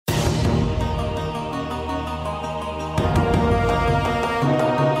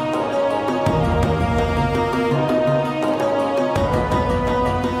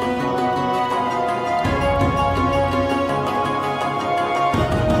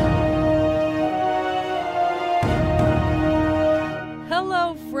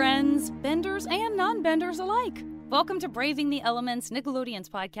non-benders alike. Welcome to Braving the Elements, Nickelodeon's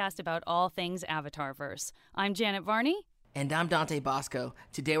podcast about all things Avatarverse. I'm Janet Varney. And I'm Dante Bosco.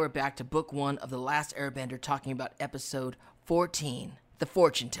 Today we're back to Book 1 of The Last Airbender, talking about Episode 14, The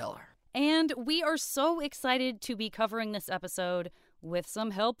Fortune Teller. And we are so excited to be covering this episode with some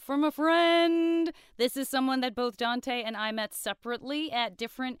help from a friend. This is someone that both Dante and I met separately at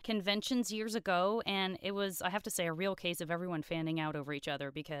different conventions years ago, and it was, I have to say, a real case of everyone fanning out over each other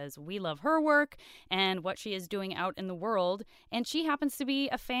because we love her work and what she is doing out in the world, and she happens to be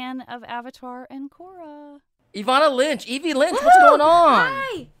a fan of Avatar and Korra. Ivana Lynch, Evie Lynch, what's going on?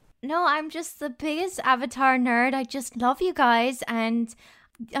 Hi! No, I'm just the biggest Avatar nerd. I just love you guys, and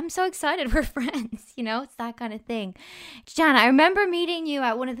I'm so excited we're friends, you know, it's that kind of thing. Jana, I remember meeting you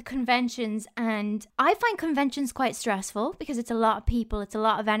at one of the conventions, and I find conventions quite stressful because it's a lot of people, it's a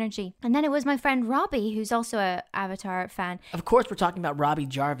lot of energy. And then it was my friend Robbie, who's also a Avatar fan. Of course, we're talking about Robbie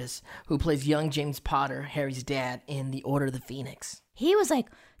Jarvis, who plays young James Potter, Harry's dad, in The Order of the Phoenix. He was like,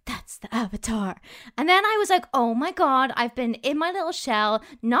 that's the Avatar. And then I was like, oh my god, I've been in my little shell,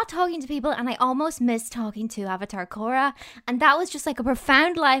 not talking to people, and I almost missed talking to Avatar Korra. And that was just like a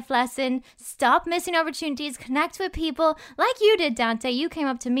profound life lesson. Stop missing opportunities, connect with people like you did, Dante. You came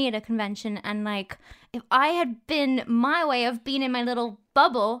up to me at a convention, and like, if I had been my way of being in my little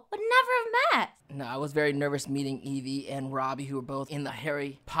bubble, would never have met. No, I was very nervous meeting Evie and Robbie, who were both in the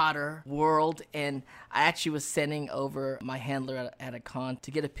Harry Potter world, and I actually was sending over my handler at a con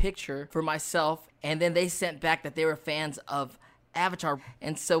to get a picture for myself, and then they sent back that they were fans of Avatar,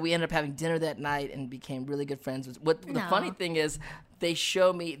 and so we ended up having dinner that night and became really good friends. The funny thing is, they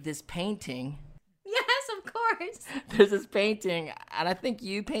show me this painting. Yes, of course. There's this painting, and I think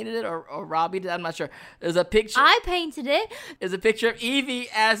you painted it, or Robbie did, I'm not sure. There's a picture. I painted it. There's a picture of Evie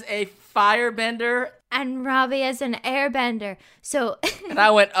as a firebender. And Robbie as an airbender. So and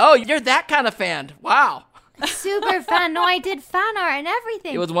I went, oh, you're that kind of fan. Wow. Super fan. No, I did fan art and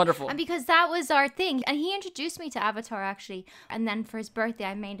everything. It was wonderful. And because that was our thing. And he introduced me to Avatar, actually. And then for his birthday,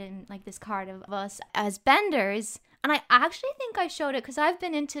 I made him like this card of us as benders. And I actually think I showed it because I've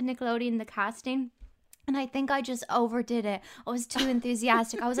been into Nickelodeon, the casting. And I think I just overdid it. I was too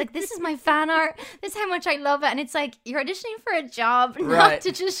enthusiastic. I was like, this is my fan art. This is how much I love it. And it's like, you're auditioning for a job, not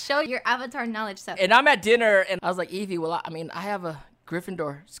to just show your Avatar knowledge. So. And I'm at dinner, and I was like, Evie, well, I have a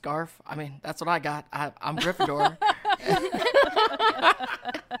Gryffindor scarf. I mean, that's what I got. I'm Gryffindor.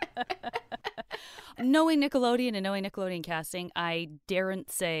 Knowing Nickelodeon and knowing Nickelodeon casting, I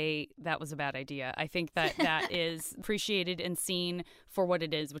daren't say that was a bad idea. I think that is appreciated and seen for what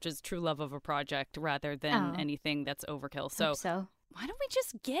it is, which is true love of a project rather than anything that's overkill. So why don't we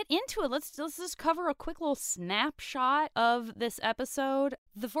just get into it? Let's just cover a quick little snapshot of this episode.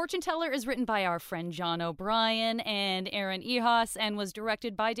 The Fortune Teller is written by our friend John O'Brien and Aaron Ehaus and was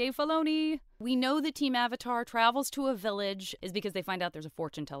directed by Dave Filoni. We know that Team Avatar travels to a village is because they find out there's a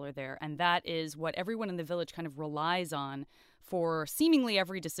fortune teller there, and that is what everyone in the village kind of relies on for seemingly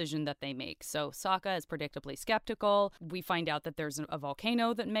every decision that they make. So Sokka is predictably skeptical. We find out that there's a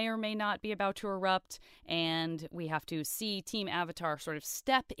volcano that may or may not be about to erupt, and we have to see Team Avatar sort of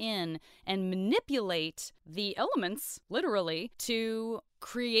step in and manipulate the elements, literally, to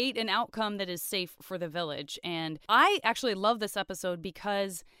create an outcome that is safe for the village. And I actually love this episode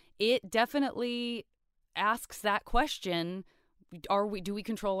because it definitely asks that question. Do we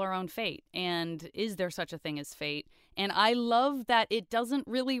control our own fate? And is there such a thing as fate? And I love that it doesn't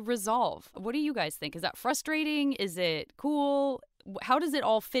really resolve. What do you guys think? Is that frustrating? Is it cool? How does it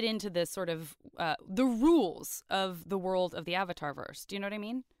all fit into this sort of the rules of the world of the Avatarverse? Do you know what I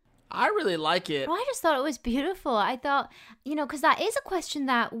mean? I really like it. Well, I just thought it was beautiful. I thought, because that is a question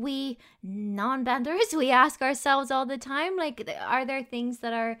that we non-benders, we ask ourselves all the time. Like, are there things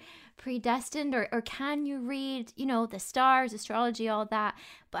that are predestined or can you read, the stars, astrology, all that,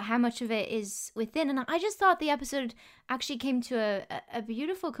 but how much of it is within? And I just thought the episode actually came to a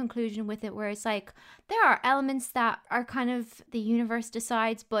beautiful conclusion with it, where it's like, there are elements that are kind of the universe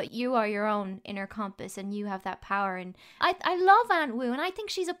decides, but you are your own inner compass and you have that power. And I love Aunt Wu, and I think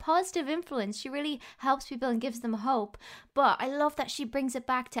she's a positive influence. She really helps people and gives them hope. But I love that she brings it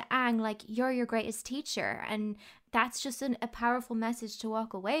back to Aang, like, you're your greatest teacher. And that's just a powerful message to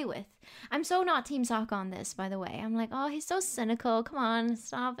walk away with. I'm so not Team Sokka on this, by the way. I'm like, oh, he's so cynical. Come on,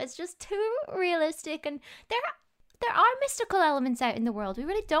 stop. It's just too realistic. And there are mystical elements out in the world. We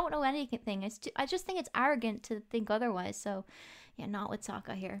really don't know anything. I just think it's arrogant to think otherwise. So, yeah, not with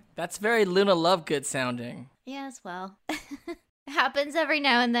Sokka here. That's very Luna Lovegood sounding. Yes, well, it happens every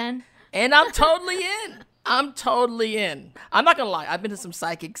now and then. And I'm totally in. I'm totally in. I'm not going to lie. I've been to some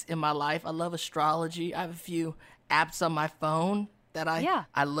psychics in my life. I love astrology. I have a few apps on my phone that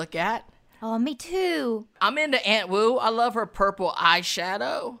I look at. Oh, me too. I'm into Aunt Wu. I love her purple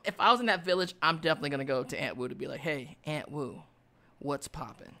eyeshadow. If I was in that village, I'm definitely going to go to Aunt Wu to be like, hey, Aunt Wu, what's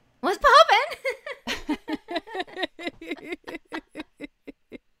poppin'? What's poppin'?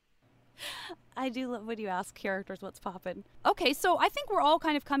 I do love when you ask characters what's poppin'. Okay, so I think we're all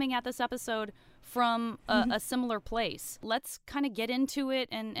kind of coming at this episode from a similar place. Let's kind of get into it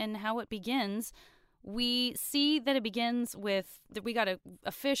and how it begins. We see that it begins with that we got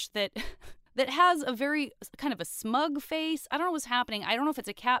a fish that that has a very kind of a smug face. I don't know what's happening. I don't know if it's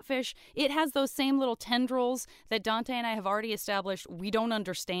a catfish. It has those same little tendrils that Dante and I have already established we don't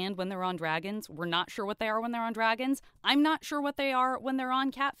understand when they're on dragons. We're not sure what they are when they're on dragons. I'm not sure what they are when they're on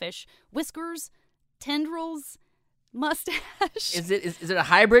catfish. Whiskers, tendrils, mustache. Is it a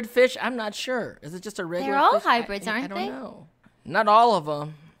hybrid fish? I'm not sure. Is it just a regular They're all fish? hybrids, I aren't don't they? know. Not all of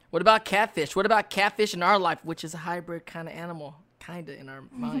them. What about catfish? What about catfish in our life, which is a hybrid kind of animal, kind of in our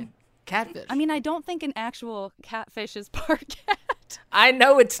mind? Catfish. I mean, I don't think an actual catfish is part cat. I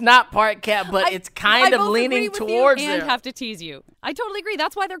know it's not part cat, but it's kind of leaning towards it. it. And have to tease you. I totally agree.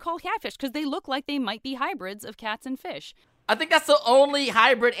 That's why they're called catfish, because they look like they might be hybrids of cats and fish. I think that's the only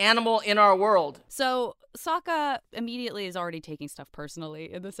hybrid animal in our world. So Sokka immediately is already taking stuff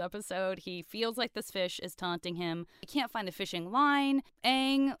personally in this episode. He feels like this fish is taunting him. He can't find the fishing line.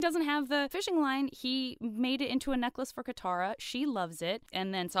 Aang doesn't have the fishing line. He made it into a necklace for Katara. She loves it.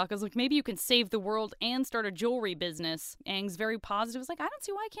 And then Sokka's like, maybe you can save the world and start a jewelry business. Aang's very positive. He's like, I don't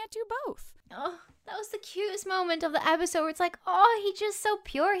see why I can't do both. Oh, that was the cutest moment of the episode where it's like, oh, he's just so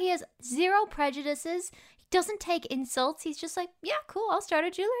pure. He has zero prejudices. Doesn't take insults. He's just like, yeah, cool, I'll start a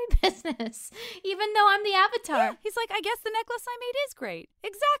jewelry business, even though I'm the avatar. Yeah. He's like, I guess the necklace I made is great.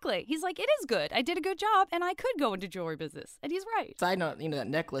 Exactly. He's like, it is good. I did a good job, and I could go into jewelry business. And he's right. Side note, that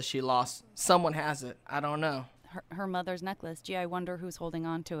necklace she lost, someone has it. I don't know. Her mother's necklace. Gee, I wonder who's holding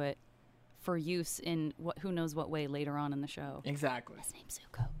on to it for use in who knows what way later on in the show. Exactly. His name's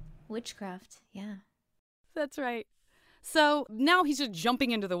Zuko. Witchcraft, yeah. That's right. So now he's just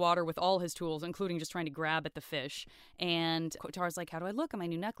jumping into the water with all his tools, including just trying to grab at the fish. And Katara's like, how do I look at my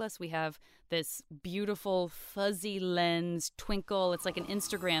new necklace? We have this beautiful fuzzy lens twinkle. It's like an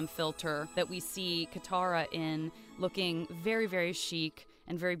Instagram filter that we see Katara in, looking very, very chic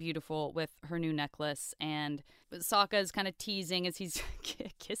and very beautiful with her new necklace. And Sokka is kind of teasing as he's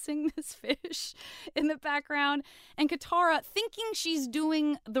kissing this fish in the background. And Katara, thinking she's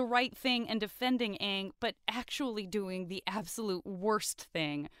doing the right thing and defending Aang, but actually doing the absolute worst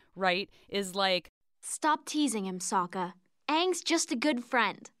thing, right? Is like, stop teasing him, Sokka. Aang's just a good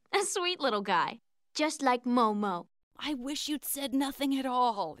friend. A sweet little guy. Just like Momo. I wish you'd said nothing at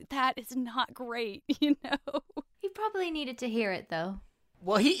all. That is not great, you know? He probably needed to hear it, though.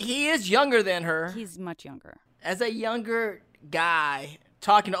 Well, he is younger than her. He's much younger. As a younger guy,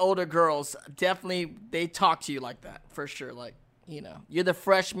 talking to older girls, definitely they talk to you like that, for sure. Like, you're the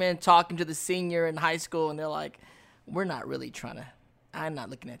freshman talking to the senior in high school, and they're like, I'm not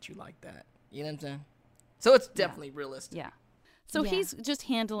looking at you like that. You know what I'm saying? So it's definitely realistic. Yeah. So he's just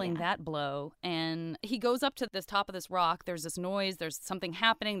handling that blow, and he goes up to this top of this rock. There's this noise. There's something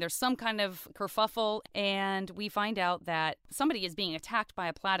happening. There's some kind of kerfuffle, and we find out that somebody is being attacked by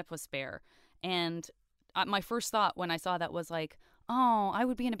a platypus bear. And my first thought when I saw that was like, oh, I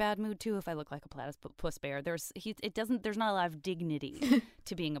would be in a bad mood too if I looked like a platypus bear. There's not a lot of dignity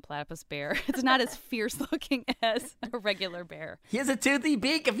to being a platypus bear. It's not as fierce looking as a regular bear. He has a toothy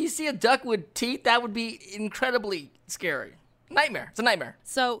beak. If you see a duck with teeth, that would be incredibly scary. Nightmare. It's a nightmare.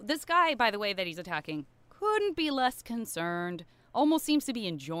 So this guy, by the way, that he's attacking couldn't be less concerned. Almost seems to be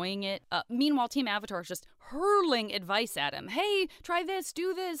enjoying it. Meanwhile, Team Avatar is just hurling advice at him. Hey, try this,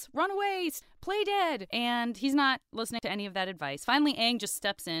 do this, run away, play dead. And he's not listening to any of that advice. Finally, Aang just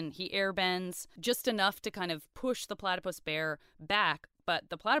steps in. He airbends just enough to kind of push the platypus bear back. But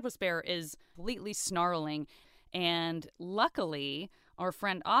the platypus bear is completely snarling. And luckily, our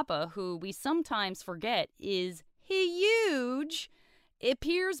friend Appa, who we sometimes forget is huge,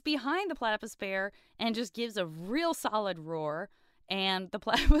 appears behind the platypus bear and just gives a real solid roar. And the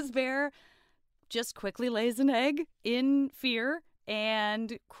platypus bear just quickly lays an egg in fear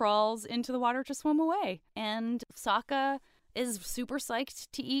and crawls into the water to swim away. And Sokka is super psyched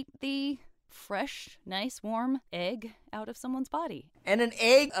to eat the fresh, nice, warm egg out of someone's body. And an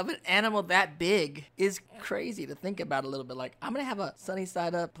egg of an animal that big is crazy to think about a little bit. Like, I'm going to have a sunny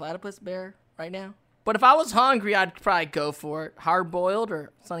side up platypus bear right now. But if I was hungry, I'd probably go for it. Hard-boiled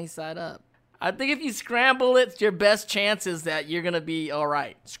or sunny side up. I think if you scramble it, your best chance is that you're going to be all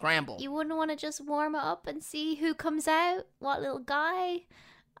right. Scramble. You wouldn't want to just warm it up and see who comes out? What little guy?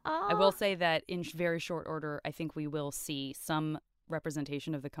 I will say that in very short order, I think we will see some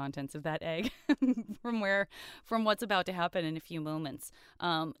representation of the contents of that egg from what's about to happen in a few moments.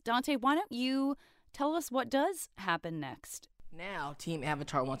 Dante, why don't you tell us what does happen next? Now, Team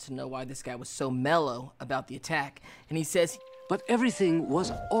Avatar wants to know why this guy was so mellow about the attack. And he says, but everything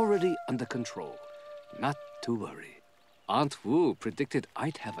was already under control. Not to worry. Aunt Wu predicted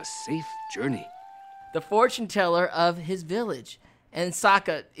I'd have a safe journey. The fortune teller of his village. And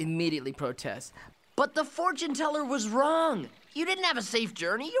Sokka immediately protests. But the fortune teller was wrong. You didn't have a safe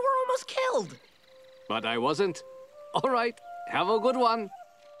journey. You were almost killed. But I wasn't. All right, have a good one.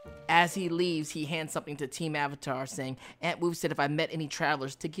 As he leaves, he hands something to Team Avatar, saying, Aunt Wu said if I met any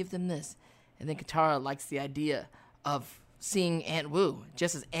travelers to give them this. And then Katara likes the idea of seeing Aunt Wu,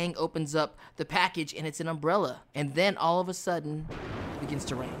 just as Aang opens up the package and it's an umbrella. And then all of a sudden, it begins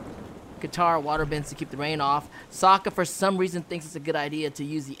to rain. Katara waterbends to keep the rain off. Sokka, for some reason, thinks it's a good idea to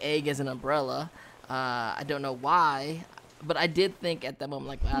use the egg as an umbrella. I don't know why, but I did think at that moment,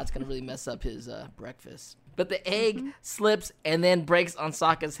 like, wow, it's going to really mess up his breakfast. But the egg slips and then breaks on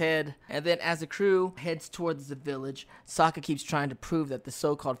Sokka's head. And then as the crew heads towards the village, Sokka keeps trying to prove that the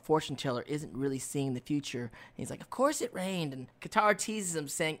so-called fortune teller isn't really seeing the future. And he's like, of course it rained. And Katara teases him,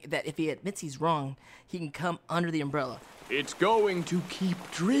 saying that if he admits he's wrong, he can come under the umbrella. It's going to keep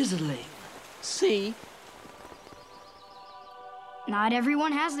drizzling. See? Not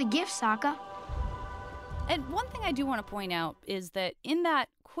everyone has the gift, Sokka. And one thing I do want to point out is that in that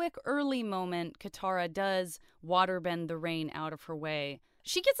quick early moment, Katara does waterbend the rain out of her way.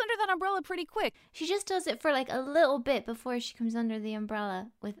 She gets under that umbrella pretty quick. She just does it for like a little bit before she comes under the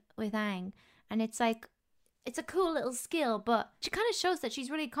umbrella with Aang. And it's like, it's a cool little skill, but she kind of shows that she's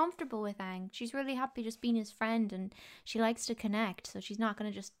really comfortable with Aang. She's really happy just being his friend, and she likes to connect, so she's not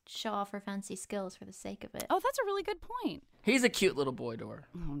going to just show off her fancy skills for the sake of it. Oh, that's a really good point. He's a cute little boy to her.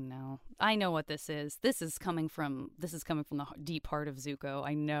 Oh no. I know what this is. This is coming from the deep heart of Zuko.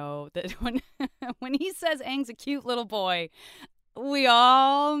 I know that when he says Aang's a cute little boy, we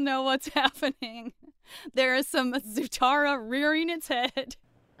all know what's happening. There is some Zutara rearing its head.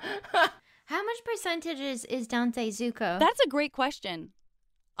 How much percentage is Dante Zuko? That's a great question.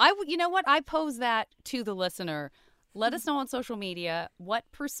 You know what? I pose that to the listener. Let us know on social media, what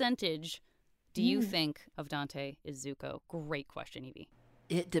percentage do you think of Dante is Zuko? Great question, Evie.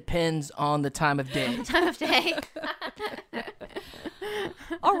 It depends on the time of day. Time of day.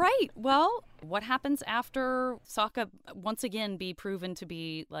 All right. Well, what happens after Sokka once again be proven to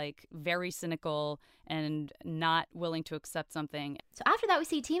be like very cynical and not willing to accept something? So after that, we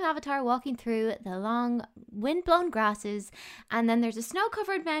see Team Avatar walking through the long wind-blown grasses, and then there's a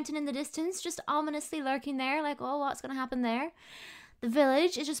snow-covered mountain in the distance, just ominously lurking there, like, oh, what's going to happen there? The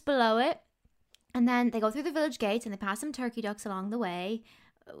village is just below it, and then they go through the village gates and they pass some turkey ducks along the way,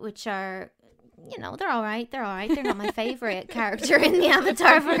 which are, you know, they're all right. They're not my favorite character in the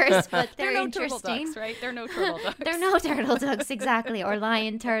Avatarverse, but they're no interesting. Turtle ducks, right? They're no turtle ducks. They're no turtle ducks, exactly, or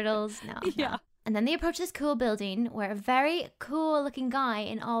lion turtles. No. Yeah. And then they approach this cool building where a very cool looking guy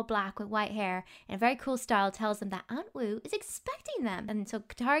in all black with white hair in a very cool style tells them that Aunt Wu is expecting them. And so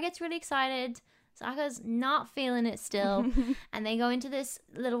Katara gets really excited. Sokka's not feeling it still. And they go into this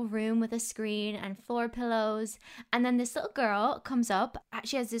little room with a screen and floor pillows. And then this little girl comes up.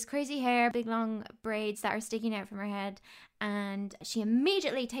 She has this crazy hair, big long braids that are sticking out from her head. And she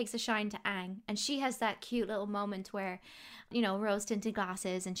immediately takes a shine to Aang. And she has that cute little moment where, you know, rose-tinted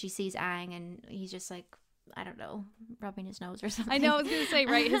glasses, and she sees Aang, and he's just like, I don't know, rubbing his nose or something. I know, I was going to say,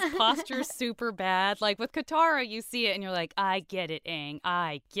 right, his posture's super bad. Like, with Katara, you see it, and you're like, I get it, Aang.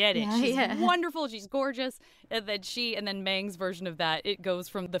 I get it. Yeah, she's wonderful. She's gorgeous. And then Mang's version of that, it goes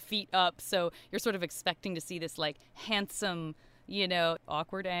from the feet up. So you're sort of expecting to see this, like, handsome, you know,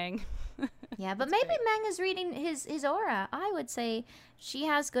 awkward Aang. Yeah, but maybe Mang is reading his aura. I would say she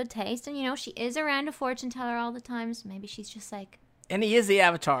has good taste, and, you know, she is around a fortune teller all the time, so maybe she's just like... And he is the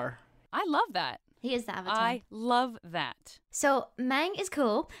Avatar. I love that. He is the Avatar. I love that. So Mang is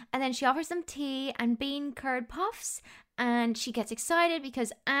cool, and then she offers them tea and bean curd puffs, and she gets excited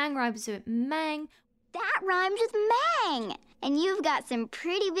because Aang rhymes with Mang. That rhymes with Mang. And you've got some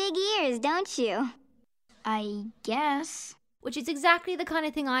pretty big ears, don't you? I guess. Which is exactly the kind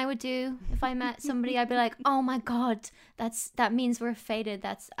of thing I would do if I met somebody. I'd be like, oh my god, that means we're fated.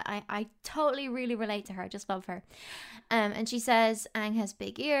 I totally really relate to her. I just love her. And she says Aang has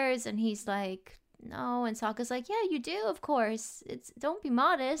big ears, and he's like, no. And Sokka's like, yeah, you do, of course. Don't be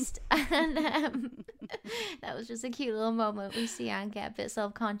modest. And that was just a cute little moment. We see Aang get a bit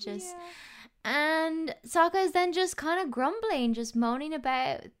self-conscious. Yeah. And Sokka is then just kind of grumbling, just moaning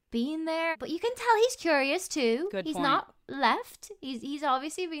about being there. But you can tell he's curious too. Good he's point. Not left. He's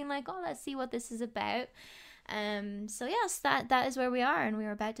obviously being like, oh, let's see what this is about. So yes, that is where we are, and we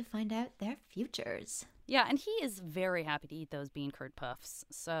are about to find out their futures. Yeah, and he is very happy to eat those bean curd puffs,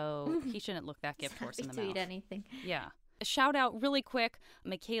 so he shouldn't look that gift horse in the mouth. Eat anything. Yeah. A shout out really quick,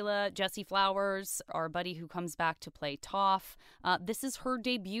 Michaela Jessie Flowers, our buddy who comes back to play Toph. This is her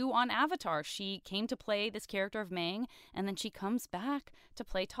debut on Avatar. She came to play this character of Mang, and then she comes back to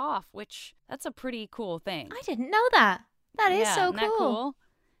play Toph, which that's a pretty cool thing. I didn't know that. That is so isn't that cool?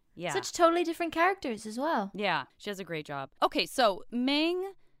 Yeah. Such totally different characters as well. Yeah, she does a great job. Okay, so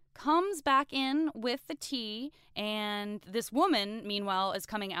Mang comes back in with the tea, and this woman, meanwhile, is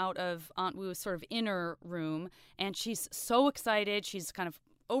coming out of Aunt Wu's sort of inner room, and she's so excited. She's kind of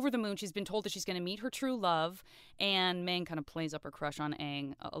over the moon. She's been told that she's going to meet her true love, and Mang kind of plays up her crush on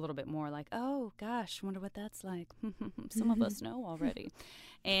Aang a little bit more, like, oh, gosh, wonder what that's like. Some of us know already.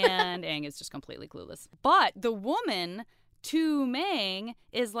 And Aang is just completely clueless. But the woman to Mang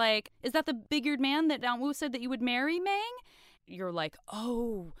is like, is that the big-eared man that Aunt Wu said that you would marry, Mang? You're like,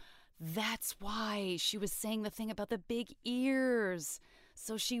 oh, that's why she was saying the thing about the big ears.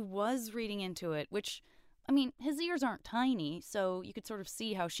 So she was reading into it, which, I mean, his ears aren't tiny, so you could sort of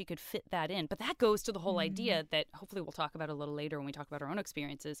see how she could fit that in. But that goes to the whole idea that hopefully we'll talk about a little later when we talk about our own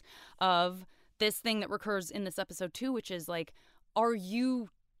experiences of this thing that recurs in this episode too, which is like, are you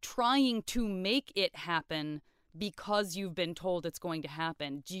trying to make it happen because you've been told it's going to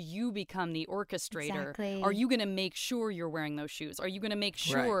happen? Do you become the orchestrator? Exactly. Are you going to make sure you're wearing those shoes? Are you going to make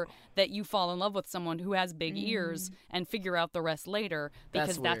sure that you fall in love with someone who has big ears and figure out the rest later?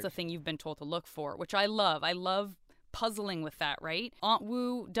 Because that's a thing you've been told to look for, which I love. I love puzzling with that, right? Aunt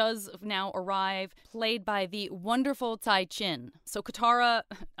Wu does now arrive, played by the wonderful Tai Chin. So Katara,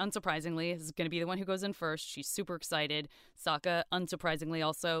 unsurprisingly, is going to be the one who goes in first. She's super excited. Sokka, unsurprisingly,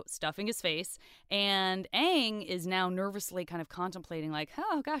 also stuffing his face. And Aang is now nervously kind of contemplating, like,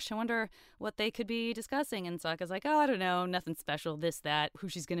 oh, gosh, I wonder what they could be discussing. And Sokka's like, oh, I don't know, nothing special, this, that, who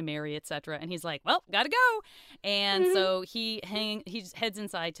she's going to marry, etc. And he's like, well, gotta go. And so he just heads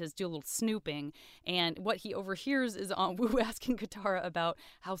inside to do a little snooping. And what he overhears is Aunt Wu asking Katara about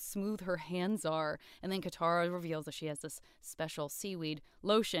how smooth her hands are. And then Katara reveals that she has this special seaweed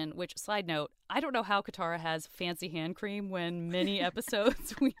lotion, which, side note, I don't know how Katara has fancy hand cream when many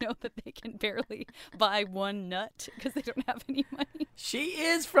episodes we know that they can barely buy one nut because they don't have any money. She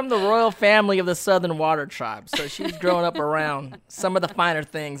is from the royal family of the Southern Water Tribe, so she's grown up around some of the finer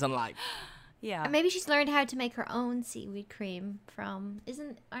things in life. Yeah. Maybe she's learned how to make her own seaweed cream from,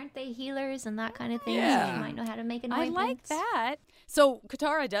 aren't they healers and that kind of thing? Yeah. So she might know how to make an I ointment. like that. So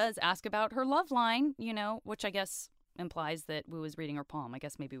Katara does ask about her love line, which I guess implies that Wu is reading her palm. I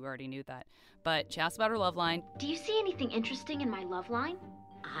guess maybe we already knew that. But she asks about her love line. Do you see anything interesting in my love line?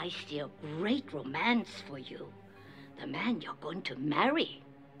 I see a great romance for you. The man you're going to marry.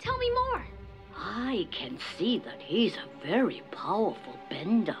 Tell me more. I can see that he's a very powerful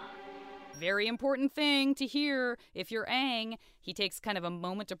bender. Very important thing to hear if you're Aang. He takes kind of a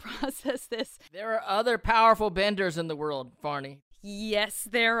moment to process this. There are other powerful benders in the world, Varney. Yes,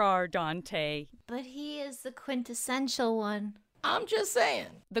 there are, Dante. But he is the quintessential one. I'm just saying.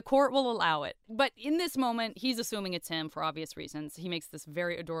 The court will allow it. But in this moment, he's assuming it's him for obvious reasons. He makes this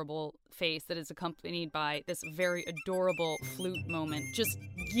very adorable face that is accompanied by this very adorable flute moment. Just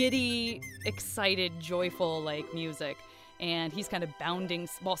giddy, excited, joyful, like, music. And he's kind of bounding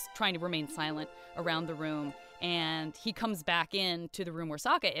while trying to remain silent around the room. And he comes back in to the room where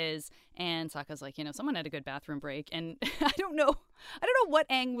Sokka is, and Sokka's like, someone had a good bathroom break. And I don't know what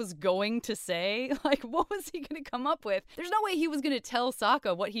Aang was going to say. Like, what was he going to come up with? There's no way he was going to tell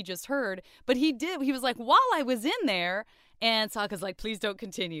Sokka what he just heard, but he did. He was like, while I was in there, and Sokka's like, please don't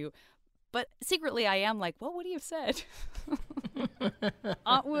continue. But secretly, I am like, what would he have said?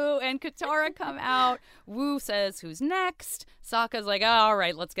 Aunt Wu and Katara come out. Wu says, who's next? Sokka's like, oh, all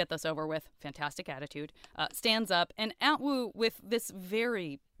right, let's get this over with. Fantastic attitude. Stands up. And Aunt Wu, with this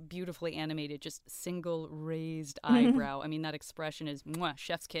very beautifully animated, just single raised eyebrow. I mean, that expression is mwah,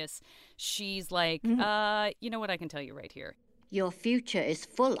 chef's kiss. She's like, you know what? I can tell you right here. Your future is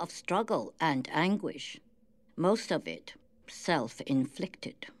full of struggle and anguish. Most of it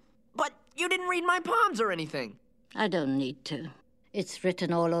self-inflicted. But you didn't read my palms or anything. I don't need to. It's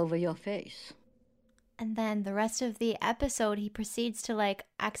written all over your face. And then the rest of the episode, he proceeds to,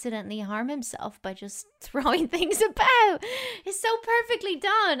 accidentally harm himself by just throwing things about. It's so perfectly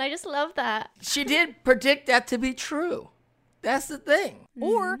done. I just love that. She did predict that to be true. That's the thing.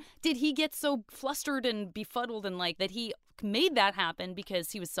 Or did he get so flustered and befuddled and that he made that happen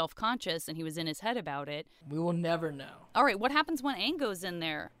because he was self-conscious and he was in his head about it? We will never know. All right, what happens when Aang goes in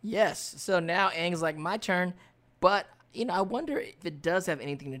there? Yes, so now Aang's like, my turn, but I wonder if it does have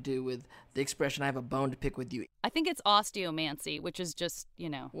anything to do with the expression, I have a bone to pick with you. I think it's osteomancy, which is just,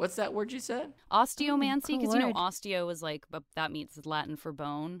 What's that word you said? Osteomancy, because, cool word. osteo is like, that means Latin for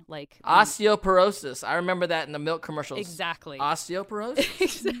bone. Like Osteoporosis. I remember that in the milk commercials. Exactly. Osteoporosis?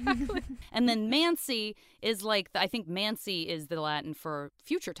 Exactly. And then mancy is like, I think mancy is the Latin for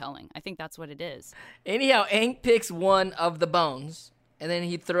future telling. I think that's what it is. Anyhow, Aang picks one of the bones, and then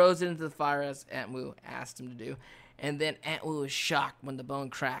he throws it into the fire as Aunt Wu asked him to do. And then Aunt Wu is shocked when the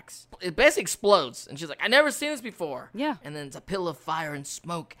bone cracks. It basically explodes. And she's like, I never seen this before. Yeah. And then it's a pillar of fire and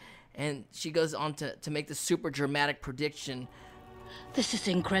smoke. And she goes on to make the super dramatic prediction. This is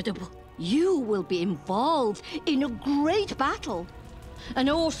incredible. You will be involved in a great battle. An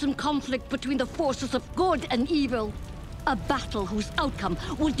awesome conflict between the forces of good and evil. A battle whose outcome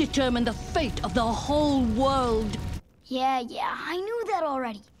will determine the fate of the whole world. Yeah, I knew that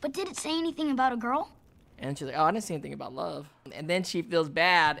already. But did it say anything about a girl? And she's like, oh, I didn't see anything about love. And then she feels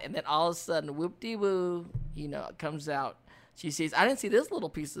bad. And then all of a sudden, whoop-de-woo, it comes out. She sees, I didn't see this little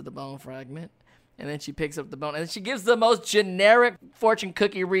piece of the bone fragment. And then she picks up the bone. And she gives the most generic fortune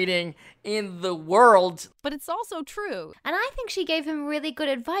cookie reading in the world. But it's also true. And I think she gave him really good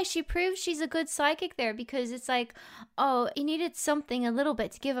advice. She proves she's a good psychic there, because it's like, oh, he needed something a little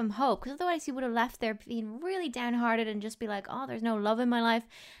bit to give him hope. Because otherwise he would have left there being really downhearted and just be like, oh, there's no love in my life.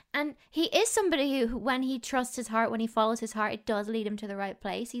 And he is somebody who, when he trusts his heart, when he follows his heart, it does lead him to the right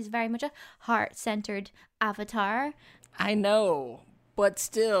place. He's very much a heart-centered avatar. I know, but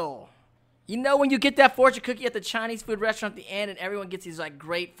still. When you get that fortune cookie at the Chinese food restaurant at the end and everyone gets these like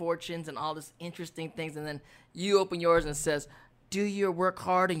great fortunes and all this interesting things, and then you open yours and it says, do your work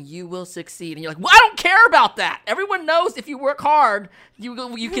hard and you will succeed. And you're like, well, I don't care about that. Everyone knows if you work hard,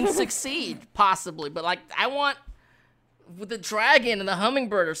 you can succeed, possibly. But like, I want with the dragon and the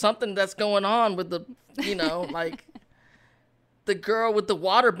hummingbird or something that's going on with the, like the girl with the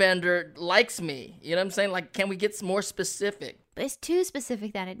waterbender likes me. You know what I'm saying? Like, can we get some more specific? But it's too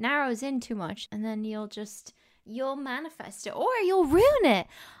specific that it narrows in too much, and then you'll manifest it or you'll ruin it.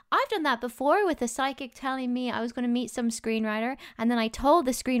 I've done that before with a psychic telling me I was going to meet some screenwriter, and then I told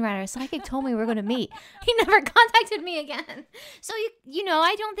the screenwriter, psychic told me we were going to meet. He never contacted me again. So,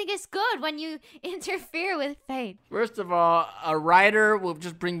 I don't think it's good when you interfere with fate. First of all, a writer will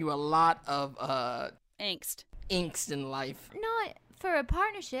just bring you a lot of angst in life. Not for a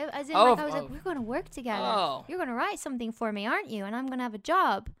partnership, as in like we're going to work together. Oh. You're going to write something for me, aren't you? And I'm going to have a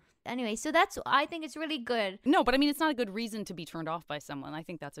job. Anyway, so I think it's really good. No, but I mean, it's not a good reason to be turned off by someone. I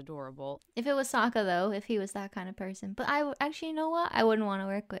think that's adorable. If it was Sokka, though, if he was that kind of person. But actually, you know what? I wouldn't want to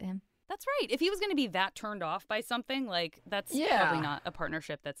work with him. That's right. If he was going to be that turned off by something, like, that's probably not a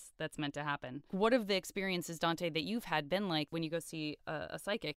partnership that's meant to happen. What have the experiences, Dante, that you've had been like when you go see a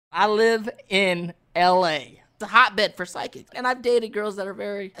psychic? I live in L.A. It's a hotbed for psychics. And I've dated girls that are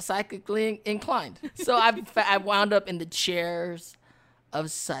very psychically inclined. So I've wound up in the chairs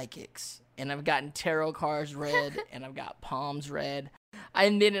of psychics. And I've gotten tarot cards read, and I've got palms read.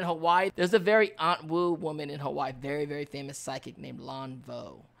 I've been in Hawaii. There's a very Aunt Wu woman in Hawaii, very, very famous psychic named Lan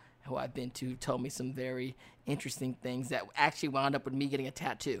Vo, who I've been to, told me some very interesting things that actually wound up with me getting a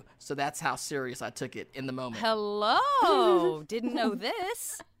tattoo. So that's how serious I took it in the moment. Hello! Didn't know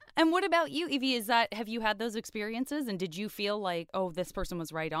this. And what about you, Evie? Have you had those experiences, and did you feel like, oh, this person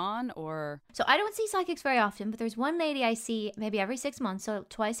was right on, or? So I don't see psychics very often, but there's one lady I see maybe every 6 months, so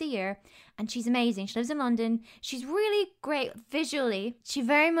twice a year, and she's amazing. She lives in London. She's really great visually. She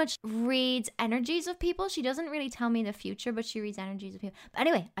very much reads energies of people. She doesn't really tell me the future, but she reads energies of people. But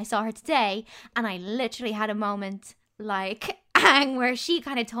anyway, I saw her today, and I literally had a moment like Aang, where she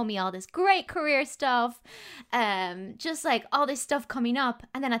kind of told me all this great career stuff, just like all this stuff coming up,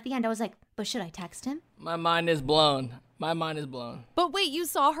 and then at the end I was like, but should I text him? My mind is blown. But wait, you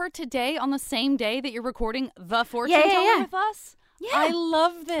saw her today on the same day that you're recording The Fortune Teller with us? Yeah. I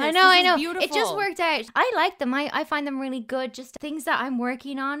love this. I know. Beautiful. It just worked out. I like them. I find them really good. Just things that I'm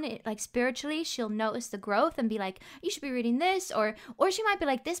working on, like spiritually, she'll notice the growth and be like, you should be reading this. Or she might be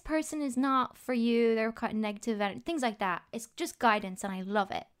like, this person is not for you. They're quite negative. And things like that. It's just guidance and I love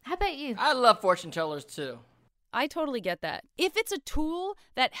it. How about you? I love fortune tellers too. I totally get that. If it's a tool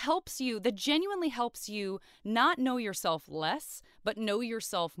that helps you, that genuinely helps you not know yourself less, but know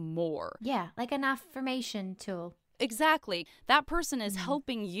yourself more. Yeah, like an affirmation tool. Exactly. That person is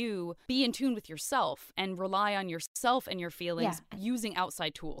helping you be in tune with yourself and rely on yourself and your feelings using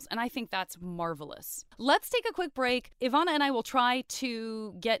outside tools. And I think that's marvelous. Let's take a quick break. Ivana and I will try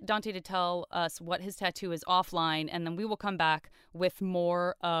to get Dante to tell us what his tattoo is offline, and then we will come back with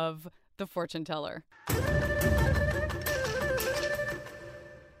more of The Fortune Teller.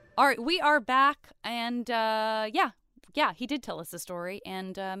 All right, we are back, and yeah, he did tell us the story,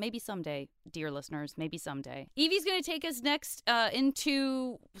 and maybe someday, dear listeners, maybe someday. Evie's going to take us next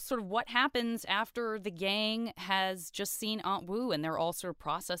into sort of what happens after the gang has just seen Aunt Wu, and they're all sort of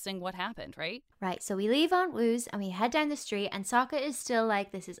processing what happened, right? Right, so we leave Aunt Wu's and we head down the street, and Sokka is still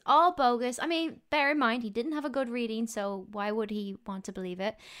like, this is all bogus. I mean, bear in mind, he didn't have a good reading, so why would he want to believe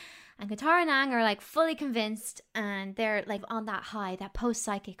it? And Katara and Aang are like fully convinced, and they're like on that high, that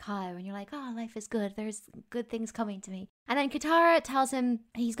post-psychic high, when you're like, oh, life is good, there's good things coming to me. And then Katara tells him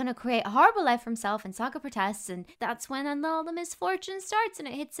he's going to create a horrible life for himself, and Sokka protests, and that's when all the misfortune starts, and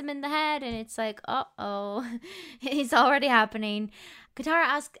it hits him in the head, and it's like, uh-oh, it's already happening. Katara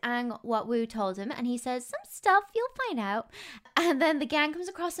asks Aang what Wu told him, and he says, some stuff, you'll find out. And then the gang comes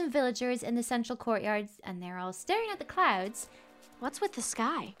across some villagers in the central courtyards, and they're all staring at the clouds. What's with the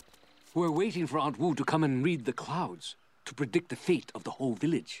sky? We're waiting for Aunt Wu to come and read the clouds, to predict the fate of the whole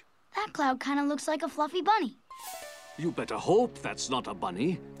village. That cloud kind of looks like a fluffy bunny. You better hope that's not a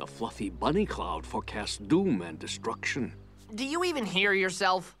bunny. The fluffy bunny cloud forecasts doom and destruction. Do you even hear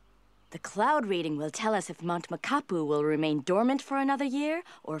yourself? The cloud reading will tell us if Mount Makapu will remain dormant for another year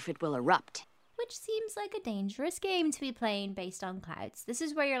or if it will erupt. Which seems like a dangerous game to be playing based on clouds. This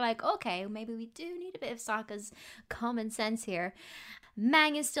is where you're like, okay, maybe we do need a bit of Sokka's common sense here.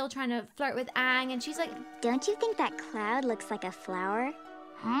 Mang is still trying to flirt with Aang, and she's like, don't you think that cloud looks like a flower?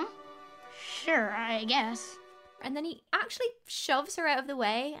 Huh? Sure, I guess. And then he actually shoves her out of the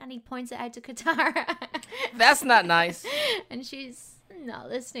way, and he points it out to Katara. That's not nice. And she's not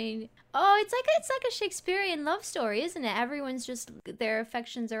listening. Oh, it's like a Shakespearean love story, isn't it? Everyone's just, their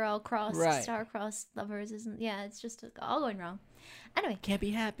affections are all crossed, right. Star-crossed lovers, isn't? Yeah, it's just all going wrong. Anyway. Can't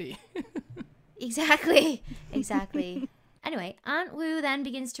be happy. Exactly. Anyway, Aunt Wu then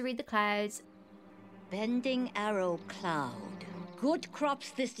begins to read the clouds. Bending Arrow Cloud. Good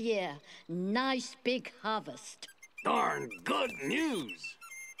crops this year. Nice big harvest. Darn good news!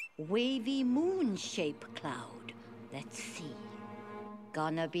 Wavy moon shape cloud. Let's see.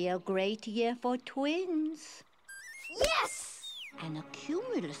 Gonna be a great year for twins. Yes! And a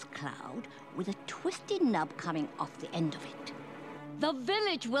cumulus cloud with a twisted nub coming off the end of it. The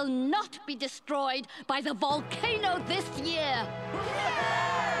village will not be destroyed by the volcano this year.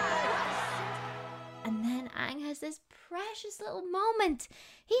 And then Aang has this precious little moment.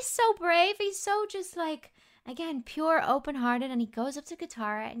 He's so brave. He's so just like, again, pure, open-hearted. And he goes up to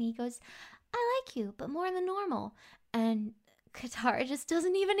Katara and he goes, I like you, but more than normal. And Katara just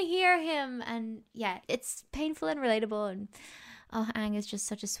doesn't even hear him. And yeah, it's painful and relatable. And oh, Aang is just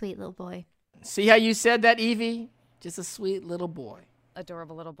such a sweet little boy. See how you said that, Evie? Just a sweet little boy.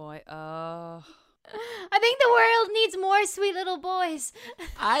 Adorable little boy. Oh. I think the world needs more sweet little boys.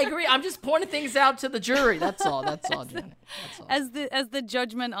 I agree. I'm just pointing things out to the jury. That's all, Janet. That's all. As the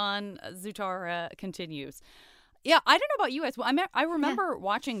judgment on Zutara continues. Yeah, I don't know about you guys. Well, I remember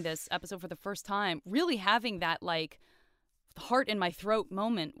watching this episode for the first time, really having that like heart in my throat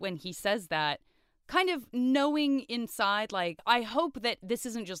moment when he says that. Kind of knowing inside, like, I hope that this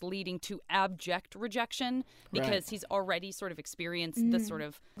isn't just leading to abject rejection, because he's already sort of experienced the sort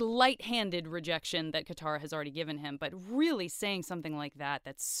of light-handed rejection that Katara has already given him, but really saying something like that,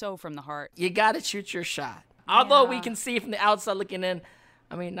 that's so from the heart. You gotta shoot your shot. Although we can see from the outside looking in,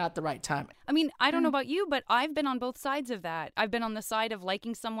 I mean, not the right time. I mean, I don't know about you, but I've been on both sides of that. I've been on the side of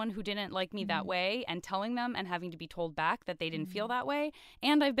liking someone who didn't like me that way and telling them and having to be told back that they didn't feel that way.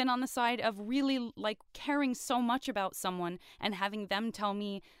 And I've been on the side of really like caring so much about someone and having them tell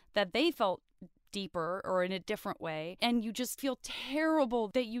me that they felt deeper or in a different way, and you just feel terrible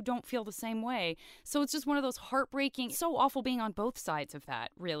that you don't feel the same way. So it's just one of those heartbreaking, so awful being on both sides of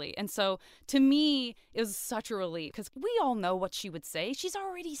that, really. And so to me, it was such a relief, because we all know what she would say. She's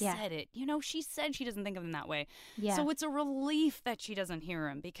already said it. You know, she said she doesn't think of him that way. Yeah. So it's a relief that she doesn't hear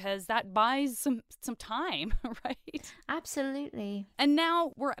him, because that buys some time, right? Absolutely. And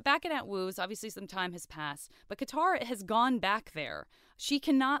now we're back at Aunt Wu's. Obviously some time has passed, but Katara has gone back there. She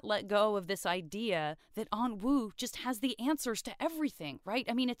cannot let go of this idea that Aunt Wu just has the answers to everything, right?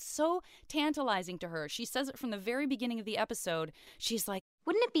 I mean, it's so tantalizing to her. She says it from the very beginning of the episode. She's like,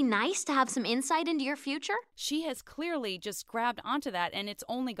 wouldn't it be nice to have some insight into your future? She has clearly just grabbed onto that, and it's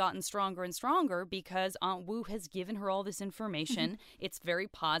only gotten stronger and stronger because Aunt Wu has given her all this information. It's very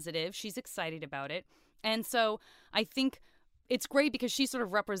positive. She's excited about it. And so I think it's great because she sort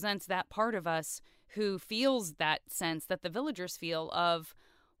of represents that part of us who feels that sense that the villagers feel of,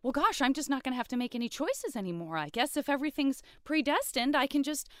 well, gosh, I'm just not going to have to make any choices anymore. I guess if everything's predestined,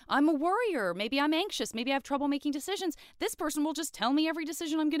 I'm a worrier. Maybe I'm anxious. Maybe I have trouble making decisions. This person will just tell me every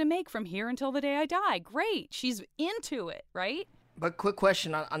decision I'm going to make from here until the day I die. Great. She's into it, right? But quick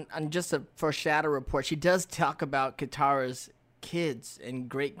question on just a foreshadow report. She does talk about Katara's kids and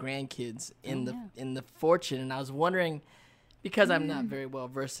great grandkids in the fortune, and I was wondering, because I'm not very well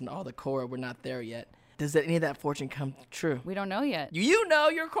versed in all the Korra, we're not there yet. Does any of that fortune come true? We don't know yet. You know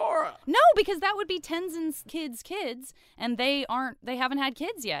you're Korra. No, because that would be Tenzin's kids, and they haven't had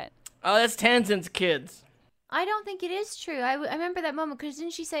kids yet. Oh, that's Tenzin's kids. I don't think it is true. I remember that moment, because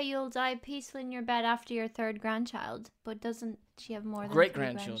didn't she say you'll die peacefully in your bed after your third grandchild? But doesn't she have more than great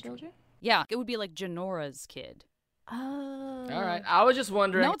three grandchildren? Yeah, it would be like Janora's kid. Oh. All right. I was just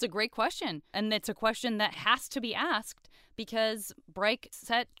wondering. No, it's a great question. And it's a question that has to be asked because Bryke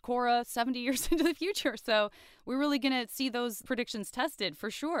set Korra 70 years into the future. So we're really going to see those predictions tested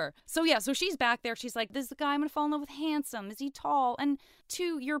for sure. So yeah, so she's back there. She's like, this is the guy I'm going to fall in love with. Handsome. Is he tall? And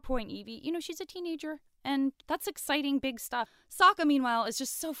to your point, Evie, she's a teenager. And that's exciting, big stuff. Sokka, meanwhile, is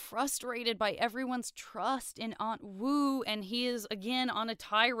just so frustrated by everyone's trust in Aunt Wu, and he is, again, on a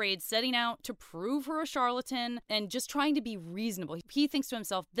tirade, setting out to prove her a charlatan and just trying to be reasonable. He thinks to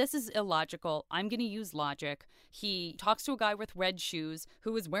himself, this is illogical. I'm going to use logic. He talks to a guy with red shoes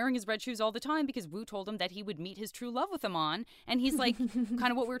who is wearing his red shoes all the time because Wu told him that he would meet his true love with them on. And he's like,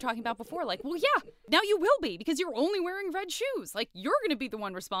 kind of what we were talking about before, like, well, yeah, now you will be because you're only wearing red shoes. Like, you're going to be the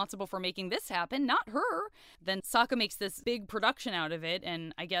one responsible for making this happen, not her. Then Sokka makes this big production out of it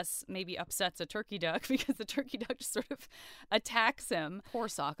and I guess maybe upsets a turkey duck because the turkey duck just sort of attacks him. Poor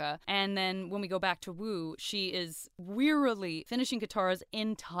Sokka. And then when we go back to Wu, she is wearily finishing Katara's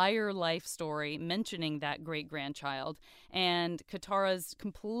entire life story, mentioning that great-grandchild. And Katara's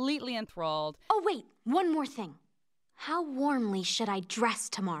completely enthralled. Oh, wait, one more thing. How warmly should I dress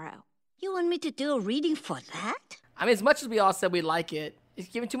tomorrow? You want me to do a reading for that? I mean, as much as we all said we like it, it's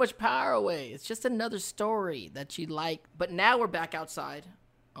giving too much power away. It's just another story that you like. But now we're back outside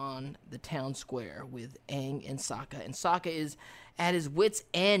on the town square with Aang and Sokka. And Sokka is at his wit's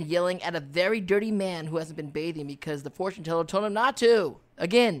end yelling at a very dirty man who hasn't been bathing because the fortune teller told him not to.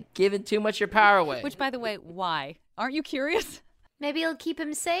 Again, giving too much of your power away. Which, by the way, why? Aren't you curious? Maybe it'll keep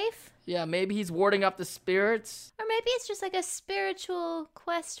him safe? Yeah, maybe he's warding off the spirits. Or maybe it's just like a spiritual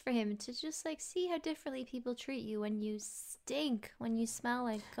quest for him to just like see how differently people treat you when you stink, when you smell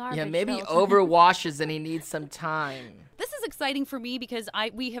like garbage. Yeah, maybe he overwashes and he needs some time. This is exciting for me because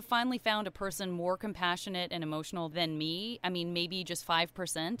we have finally found a person more compassionate and emotional than me. I mean, maybe just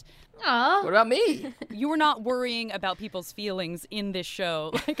 5%. Aw. What about me? You were not worrying about people's feelings in this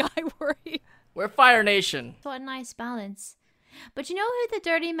show like I worry. We're Fire Nation. What a nice balance. But you know who the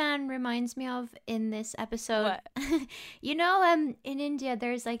dirty man reminds me of in this episode? What? In India,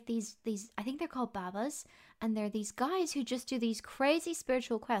 there's like these, I think they're called babas, and they're these guys who just do these crazy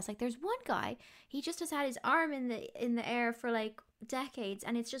spiritual quests. Like there's one guy, he just has had his arm in the air for like decades,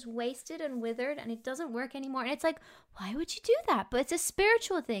 and it's just wasted and withered, and it doesn't work anymore. And it's like, why would you do that? But it's a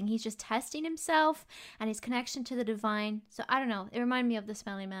spiritual thing. He's just testing himself and his connection to the divine. So I don't know. It reminded me of the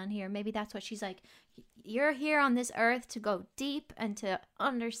smelly man here. Maybe that's what she's like. You're here on this earth to go deep and to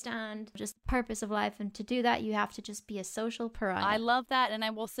understand just the purpose of life. And to do that, you have to just be a social pariah. I love that. And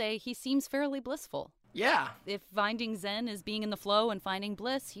I will say he seems fairly blissful. Yeah. If finding Zen is being in the flow and finding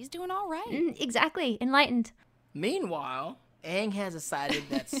bliss, he's doing all right. Exactly. Enlightened. Meanwhile, Aang has decided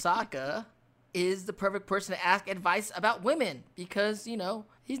that Sokka is the perfect person to ask advice about women because,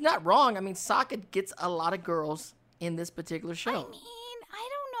 he's not wrong. I mean, Sokka gets a lot of girls in this particular show. I mean, I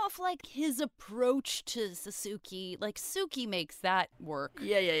don't know if, like, his approach to Suki, like, Suki makes that work.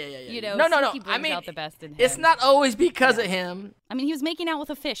 Yeah. No. Suki brings out the best in him. It's not always because of him. I mean, he was making out with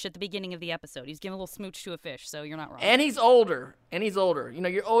a fish at the beginning of the episode. He's giving a little smooch to a fish, so you're not wrong. And he's older.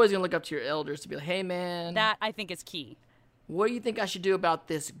 You're always going to look up to your elders to be like, hey, man. That, I think, is key. What do you think I should do about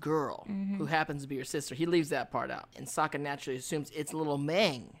this girl who happens to be your sister? He leaves that part out. And Sokka naturally assumes it's little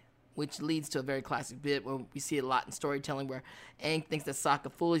Mang, which leads to a very classic bit where we see a lot in storytelling where Aang thinks that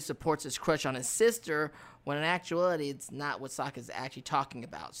Sokka fully supports his crush on his sister, when in actuality, it's not what Sokka's actually talking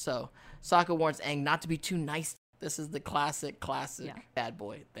about. So Sokka warns Aang not to be too nice. This is the classic bad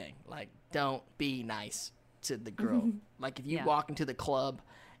boy thing. Like, don't be nice to the girl. Like, if you walk into the club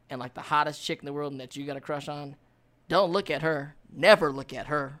and, like, the hottest chick in the world and that you got a crush on, don't look at her. Never look at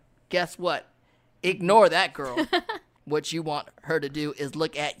her. Guess what? Ignore that girl. What you want her to do is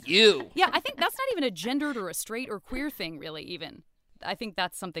look at you. Yeah, I think that's not even a gendered or a straight or queer thing, really, even. I think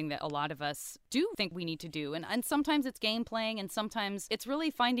that's something that a lot of us do think we need to do. And sometimes it's game playing, and sometimes it's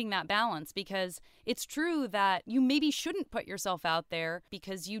really finding that balance, because it's true that you maybe shouldn't put yourself out there,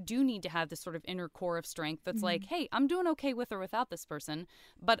 because you do need to have this sort of inner core of strength that's like, hey, I'm doing okay with or without this person,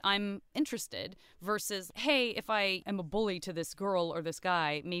 but I'm interested, versus, hey, if I am a bully to this girl or this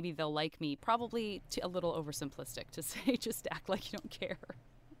guy, maybe they'll like me. Probably a little oversimplistic to say just act like you don't care.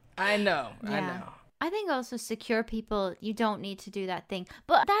 I know. I think also secure people, you don't need to do that thing.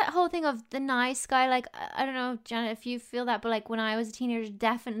 But that whole thing of the nice guy, like, I don't know, Janet, if you feel that, but like when I was a teenager,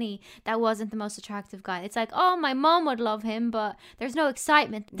 definitely that wasn't the most attractive guy. It's like, oh, my mom would love him, but there's no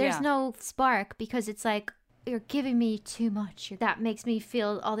excitement. There's no spark, because it's like, you're giving me too much. That makes me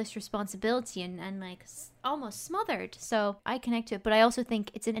feel all this responsibility and like almost smothered. So I connect to it, but I also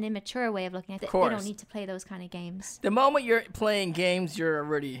think it's an immature way of looking at it. They don't need to play those kind of games. The moment you're playing games, you're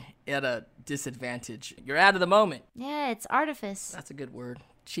already at a disadvantage. You're out of the moment. Yeah, it's artifice. That's a good word.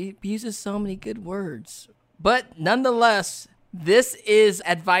 She uses so many good words. But nonetheless, this is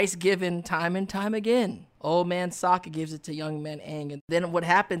advice given time and time again. Old man Sokka gives it to young man Aang, and then what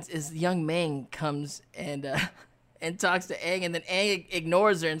happens is young Mang comes and talks to Aang, and then Aang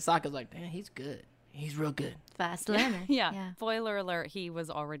ignores her, and Sokka's like, "Damn, he's good. He's real good." Fast learner. Yeah. Spoiler alert, he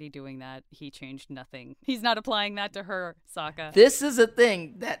was already doing that. He changed nothing. He's not applying that to her, Sokka. This is a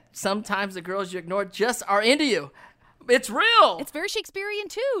thing that sometimes the girls you ignore just are into you. It's real. It's very Shakespearean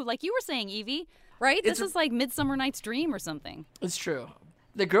too, like you were saying, Evie, right? This is like Midsummer Night's Dream or something. It's true.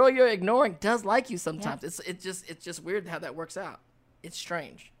 The girl you're ignoring does like you sometimes. Yeah. It's just weird how that works out. It's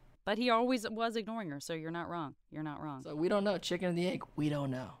strange. But he always was ignoring her, so you're not wrong. You're not wrong. So we don't know. Chicken or the egg? We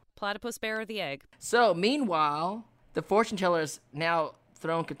don't know. Platypus bear or the egg? So meanwhile, the fortune teller has now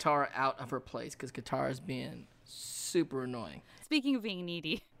thrown Katara out of her place because Katara is being super annoying. Speaking of being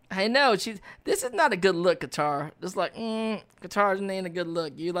needy. I know. This is not a good look, Katara. Just like, Katara's ain't a good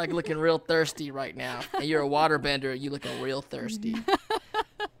look. You like looking real thirsty right now. And you're a waterbender. You looking real thirsty.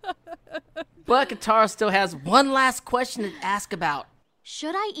 But Katara still has one last question to ask about.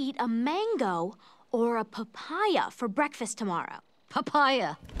 Should I eat a mango or a papaya for breakfast tomorrow?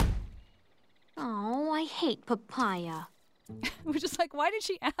 Papaya. Oh, I hate papaya. We're just like, why did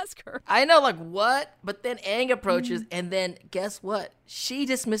she ask her? I know, like, what? But then Aang approaches, and then guess what? She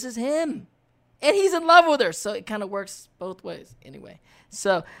dismisses him. And he's in love with her, so it kind of works both ways. Anyway,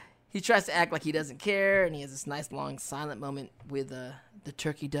 so he tries to act like he doesn't care, and he has this nice, long, silent moment with the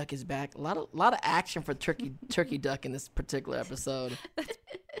turkey duck is back. A lot of action for turkey duck in this particular episode.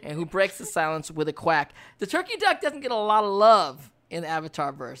 And who breaks the silence with a quack. The turkey duck doesn't get a lot of love in the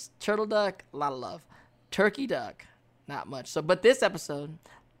Avatar verse. Turtle duck, a lot of love. Turkey duck, not much. So, but this episode,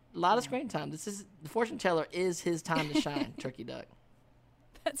 a lot of screen time. The fortune teller is his time to shine. Turkey duck.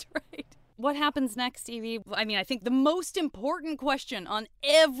 That's right. What happens next, Evie? I mean, I think the most important question on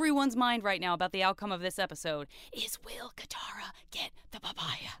everyone's mind right now about the outcome of this episode is, will Katara get the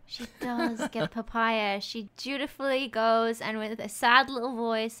papaya? She does get papaya. She dutifully goes and with a sad little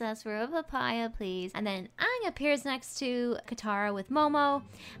voice says, for a papaya, please. And then Aang appears next to Katara with Momo.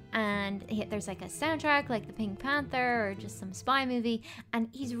 And there's like a soundtrack like the Pink Panther or just some spy movie. And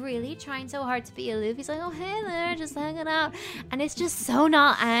he's really trying so hard to be aloof. He's like, oh, hey there, just hanging out. And it's just so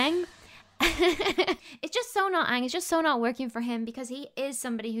not Aang. It's just so not Aang. It's just so not working for him because he is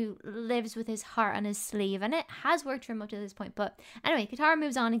somebody who lives with his heart on his sleeve, and it has worked for him up to this point. But anyway, Katara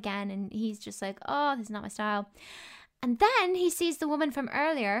moves on again, and he's just like, oh, this is not my style. And then he sees the woman from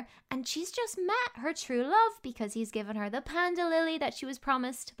earlier, and she's just met her true love because he's given her the panda lily that she was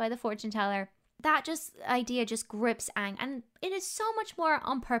promised by the fortune teller. That idea just grips Aang, and it is so much more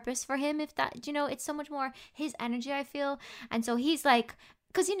on purpose for him. It's so much more his energy, I feel. And so he's like,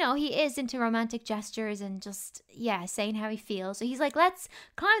 because, he is into romantic gestures and just, saying how he feels. So he's like, let's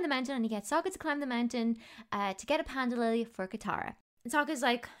climb the mountain. And he gets Sokka to climb the mountain to get a panda lily for Katara. And Sokka's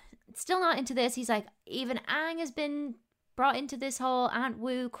like, still not into this. He's like, even Aang has been brought into this whole Aunt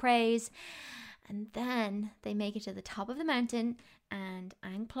Wu craze. And then they make it to the top of the mountain. And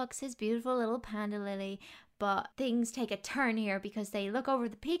Aang plucks his beautiful little panda lily. But things take a turn here because they look over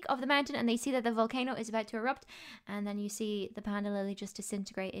the peak of the mountain and they see that the volcano is about to erupt. And then you see the panda lily just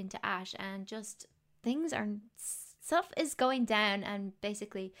disintegrate into ash. And just stuff is going down. And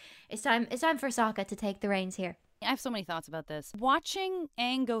basically, it's time for Sokka to take the reins here. I have so many thoughts about this. Watching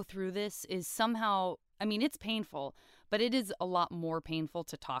Aang go through this is somehow, it's painful, but it is a lot more painful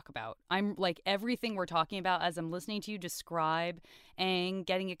to talk about. I'm like, everything we're talking about as I'm listening to you describe Aang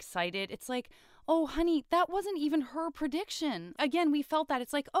getting excited, it's like, oh, honey, that wasn't even her prediction. Again, we felt that.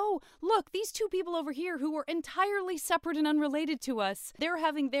 It's like, oh, look, these two people over here who were entirely separate and unrelated to us, they're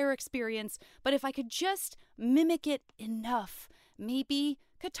having their experience. But if I could just mimic it enough, maybe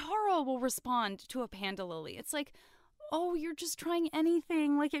Katara will respond to a panda lily. It's like, oh, you're just trying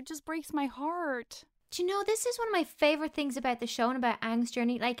anything. Like, it just breaks my heart. Do you know, this is one of my favorite things about the show and about Aang's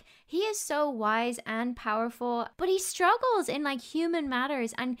journey. Like, he is so wise and powerful, but he struggles in, like, human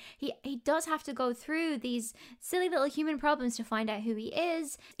matters. And he does have to go through these silly little human problems to find out who he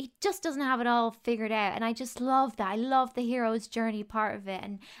is. He just doesn't have it all figured out. And I just love that. I love the hero's journey part of it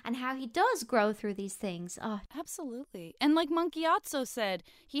and how he does grow through these things. Oh, absolutely. And like Monkey Otso said,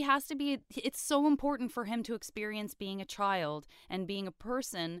 he has to be, it's so important for him to experience being a child and being a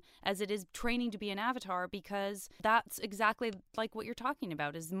person as it is training to be an avatar, because that's exactly like what you're talking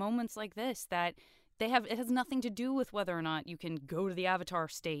about, is moments like this that it has nothing to do with whether or not you can go to the avatar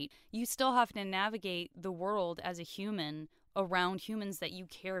state. You still have to navigate the world as a human around humans that you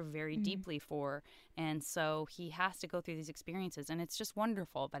care very deeply for. And so he has to go through these experiences, and it's just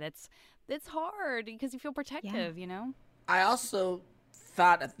wonderful, but it's hard because you feel protective, you know? I also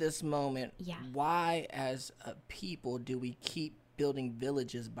thought at this moment, why as a people do we keep building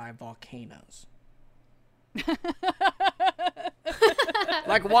villages by volcanoes?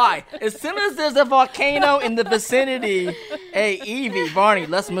 Like, why? As soon as there's a volcano in the vicinity, hey, Evie, Barney,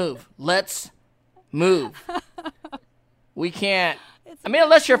 let's move. We can't. I mean,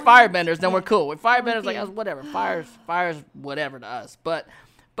 unless you're firebenders, then we're cool. With firebenders, like, whatever. Fire's whatever to us. But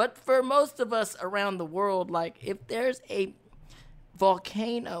for most of us around the world, like, if there's a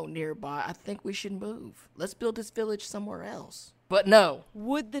volcano nearby, I think we should move. Let's build this village somewhere else. But no.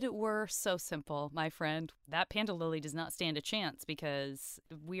 Would that it were so simple, my friend. That panda lily does not stand a chance, because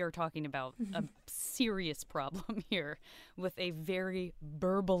we are talking about a serious problem here with a very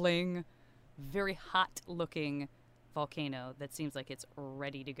burbling, very hot-looking volcano that seems like it's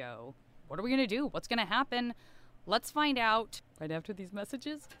ready to go. What are we going to do? What's going to happen? Let's find out right after these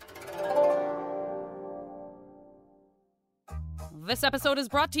messages. This episode is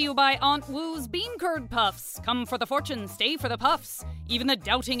brought to you by Aunt Wu's Bean Curd Puffs. Come for the fortune, stay for the puffs. Even the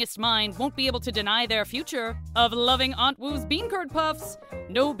doubtingest mind won't be able to deny their future of loving Aunt Wu's Bean Curd Puffs.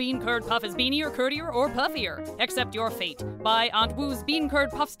 No bean curd puff is beanier, curdier, or puffier. Accept your fate. Buy Aunt Wu's Bean Curd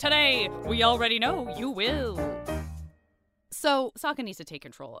Puffs today. We already know you will. So Sokka needs to take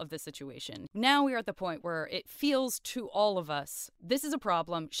control of this situation. Now we are at the point where it feels to all of us, this is a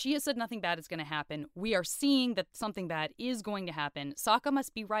problem. She has said nothing bad is going to happen. We are seeing that something bad is going to happen. Sokka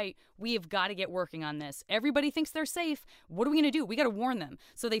must be right. We have got to get working on this. Everybody thinks they're safe. What are we going to do? We got to warn them.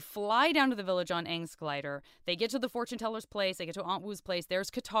 So they fly down to the village on Aang's glider. They get to the fortune teller's place. They get to Aunt Wu's place.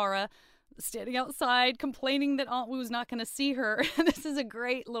 There's Katara standing outside complaining that Aunt Wu's not going to see her. This is a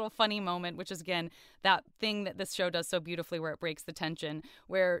great little funny moment, which is, again, that thing that this show does so beautifully where it breaks the tension,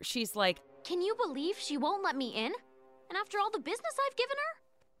 where she's like, "Can you believe she won't let me in? And after all the business I've given her?"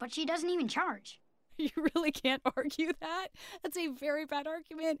 But she doesn't even charge. You really can't argue that. That's a very bad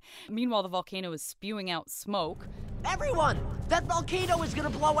argument. Meanwhile, the volcano is spewing out smoke. Everyone! That volcano is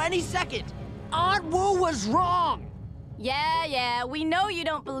going to blow any second! Aunt Wu was wrong! Yeah, we know you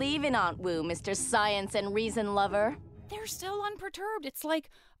don't believe in Aunt Wu, Mr. Science and Reason Lover. They're still unperturbed. It's like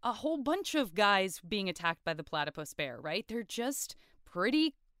a whole bunch of guys being attacked by the platypus bear, right? They're just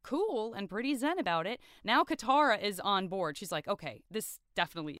pretty cool and pretty zen about it. Now Katara is on board. She's like, okay, this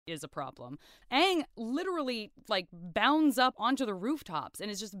definitely is a problem. Aang literally like bounds up onto the rooftops and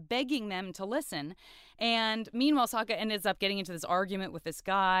is just begging them to listen. And meanwhile, Sokka ends up getting into this argument with this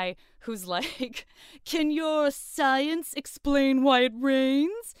guy who's like, "Can your science explain why it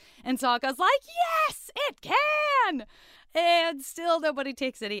rains?" And Sokka's like, "Yes, it can!" And still nobody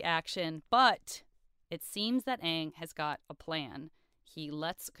takes any action. But it seems that Aang has got a plan. He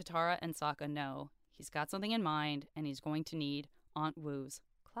lets Katara and Sokka know he's got something in mind, and he's going to need Aunt Wu's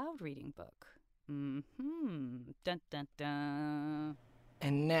cloud reading book. Dun, dun, dun.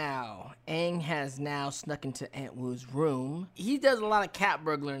 And now, Aang has now snuck into Aunt Wu's room. He does a lot of cat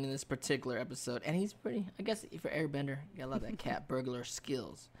burglaring in this particular episode, and he's pretty, I guess, for Airbender, you got a lot of that cat burglar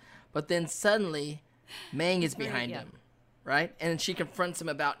skills. But then suddenly, Mang is behind him. Right? And she confronts him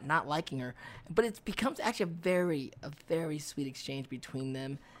about not liking her. But it becomes actually a very sweet exchange between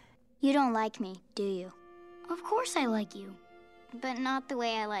them. You don't like me, do you? Of course I like you. But not the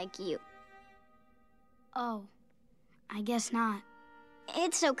way I like you. Oh, I guess not.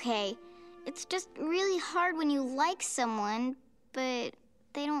 It's okay. It's just really hard when you like someone, but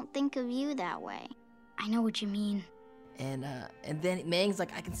they don't think of you that way. I know what you mean. And then Mang's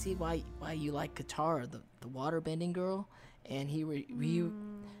like, I can see why you like Katara, the waterbending girl. And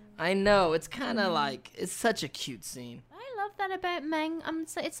I know, it's kind of like, it's such a cute scene. I love that about Mang.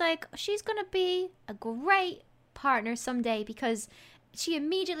 It's like, she's going to be a great partner someday, because she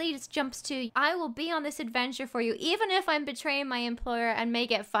immediately just jumps to, I will be on this adventure for you, even if I'm betraying my employer and may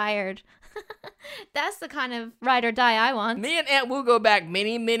get fired. That's the kind of ride or die I want. Me and Aunt Wu go back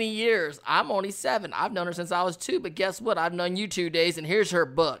many, many years. I'm only 7. I've known her since I was 2, but guess what? I've known you 2 days, and here's her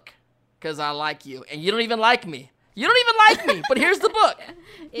book. Because I like you, and you don't even like me. You don't even like me, but here's the book.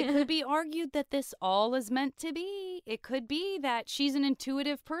 It could be argued that this all is meant to be. It could be that she's an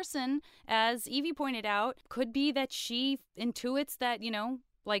intuitive person, as Evie pointed out. Could be that she intuits that,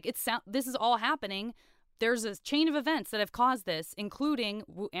 this is all happening. There's a chain of events that have caused this, including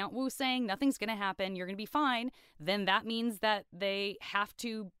Aunt Wu saying nothing's going to happen, you're going to be fine. Then that means that they have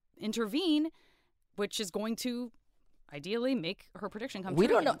to intervene, which is going to ideally make her prediction come true. We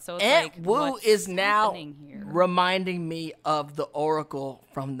don't know. So it's Aunt like, Wu what's is now here? reminding me of the Oracle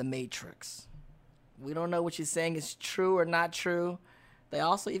from The Matrix. We don't know what she's saying is true or not true. They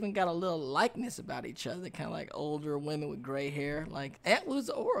also even got a little likeness about each other, kind of like older women with gray hair. Like, Aunt Wu's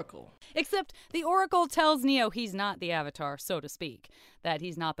the Oracle. Except the Oracle tells Neo he's not the Avatar, so to speak, that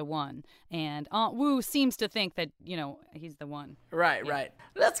he's not the one. And Aunt Wu seems to think that, he's the one. Right, right.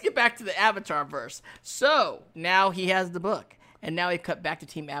 Let's get back to the Avatar verse. So, now he has the book. And now we cut back to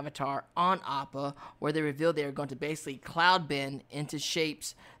Team Avatar on Appa, where they reveal they are going to basically cloud bend into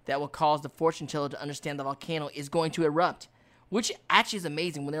shapes that will cause the fortune teller to understand the volcano is going to erupt. Which actually is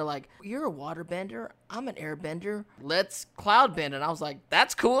amazing when they're like, you're a water bender, I'm an air bender, let's cloud bend. And I was like,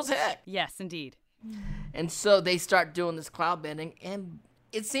 that's cool as heck. Yes, indeed. And so they start doing this cloud bending, and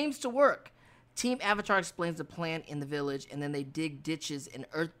it seems to work. Team Avatar explains the plan in the village, and then they dig ditches and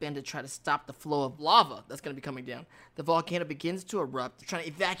earthbend to try to stop the flow of lava that's going to be coming down. The volcano begins to erupt. They're trying to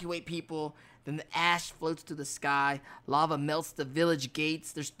evacuate people. Then the ash floats through the sky. Lava melts the village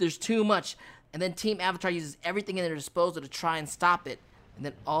gates. There's too much. And then Team Avatar uses everything in their disposal to try and stop it. And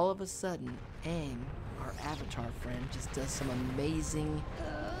then all of a sudden, Aang, our Avatar friend, just does some amazing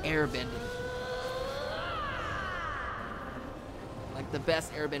airbending. Like the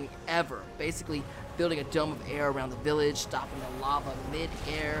best airbending ever. Basically building a dome of air around the village, stopping the lava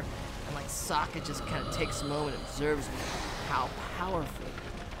mid-air. And like Sokka just kind of takes a moment and observes how powerful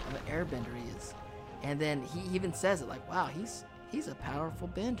of an airbender he is. And then he even says it like, wow, he's a powerful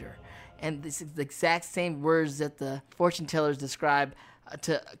bender. And this is the exact same words that the fortune tellers describe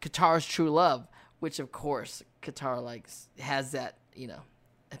to Katara's true love, which of course Katara has that,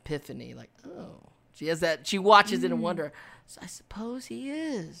 epiphany, like, oh, she has that, she watches it and wonder, so I suppose he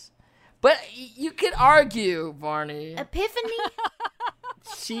is. But you could argue, Varney. Epiphany?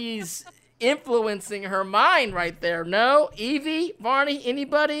 She's influencing her mind right there. No? Evie? Varney?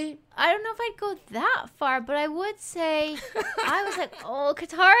 Anybody? I don't know if I'd go that far, but I would say I was like, oh,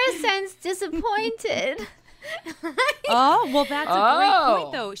 Katara sounds disappointed. Oh, well, that's a great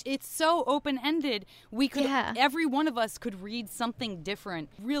point, though. It's so open-ended. We could, every one of us could read something different.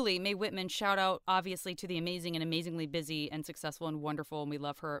 Really, Mae Whitman, shout out, obviously, to the amazing and amazingly busy and successful and wonderful, and we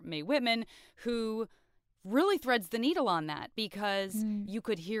love her, Mae Whitman, who really threads the needle on that, because you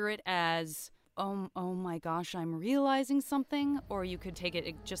could hear it as, oh my gosh, I'm realizing something, or you could take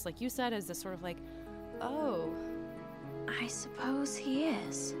it, just like you said, as a sort of like, oh, I suppose he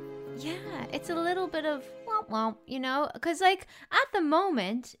is. Yeah, it's a little bit of womp womp, because at the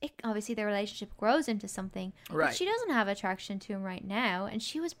moment, obviously their relationship grows into something, right? But she doesn't have attraction to him right now, and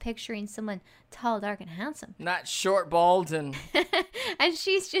she was picturing someone tall, dark, and handsome, not short, bald, and and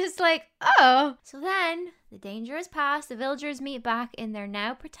she's just like, oh. So then the danger is past. The villagers meet back in their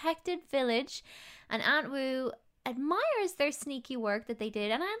now protected village, and Aunt Wu admires their sneaky work that they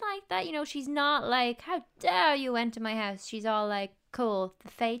did, and I like that. She's not like, how dare you enter my house. She's all like, cool, the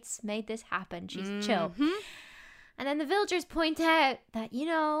fates made this happen. She's chill. And then the villagers point out that,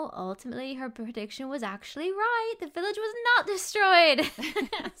 ultimately her prediction was actually right. The village was not destroyed.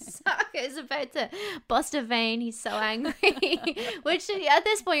 Sokka is about to bust a vein. He's so angry. Which, at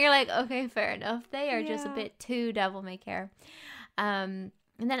this point, you're like, okay, fair enough. They are just a bit too devil may care. And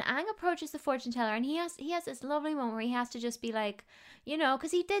then Aang approaches the fortune teller, and he has this lovely moment where he has to just be like, because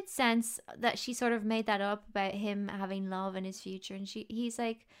he did sense that she sort of made that up about him having love in his future, and he's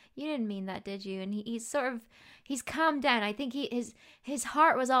like, you didn't mean that, did you? And he's calmed down. I think his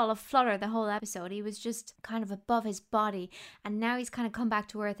heart was all aflutter the whole episode. He was just kind of above his body, and now he's kind of come back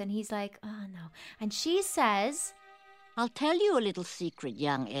to earth, and he's like, oh no. And she says, I'll tell you a little secret,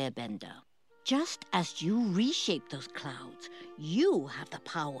 young airbender. Just as you reshape those clouds, you have the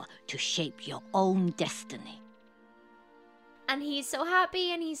power to shape your own destiny. And he's so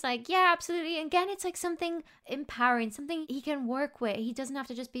happy, and he's like, yeah, absolutely. And again, it's like something empowering, something he can work with. He doesn't have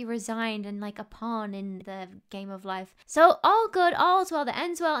to just be resigned and like a pawn in the game of life. So all good, all's well that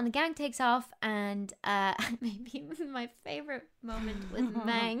ends well, and the gang takes off. And maybe my favorite moment with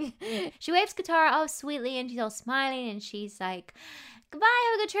Mang. She waves Katara off sweetly, and she's all smiling, and she's like, goodbye,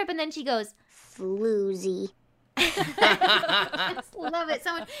 have a good trip. And then she goes, floozy. I just love it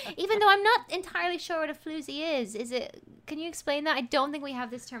so much. Even though I'm not entirely sure what a floozy is it? Can you explain that? I don't think we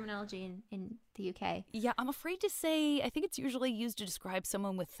have this terminology in the UK. Yeah, I'm afraid to say. I think it's usually used to describe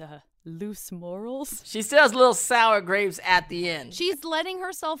someone with loose morals. She still has little sour grapes at the end. She's letting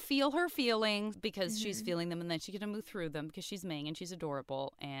herself feel her feelings because she's feeling them, and then she's gonna move through them because she's Ming and she's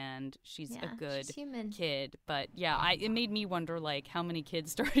adorable and she's a good kid. But yeah, it made me wonder like how many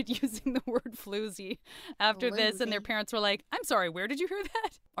kids started using the word floozy after this, and their parents were like, "I'm sorry, where did you hear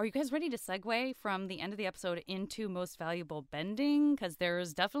that?" Are you guys ready to segue from the end of the episode into most valuable bending? Because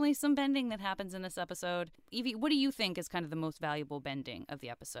there's definitely some bending that happens in this episode. Evie, what do you think is kind of the most valuable bending of the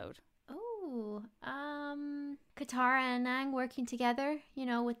episode? Oh, Katara and Aang working together, you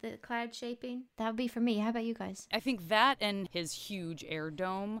know, with the cloud shaping. That would be for me. How about you guys? I think that and his huge air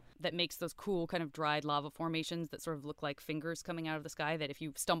dome that makes those cool kind of dried lava formations that sort of look like fingers coming out of the sky, that if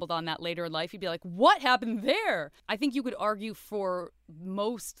you stumbled on that later in life, you'd be like, what happened there? I think you could argue for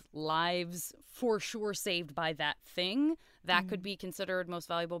most lives for sure saved by that thing. That could be considered most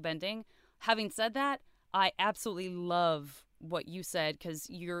valuable bending. Having said that, I absolutely love what you said, because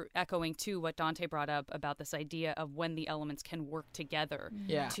you're echoing too what Dante brought up about this idea of when the elements can work together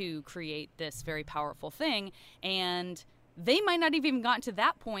to create this very powerful thing. And they might not have even gotten to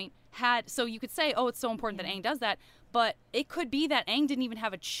that point so you could say, oh, it's so important that Aang does that, but it could be that Aang didn't even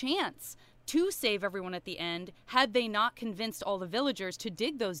have a chance to save everyone at the end had they not convinced all the villagers to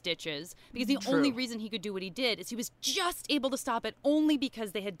dig those ditches, because the only reason he could do what he did is he was just able to stop it only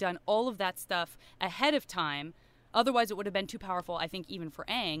because they had done all of that stuff ahead of time. Otherwise, it would have been too powerful, I think, even for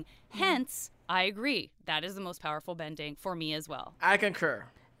Aang. Hence, I agree. That is the most powerful bending for me as well. I concur.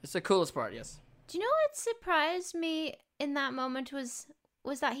 It's the coolest part, yes. Do you know what surprised me in that moment was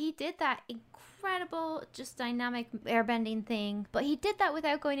that he did that incredible, just dynamic airbending thing, but he did that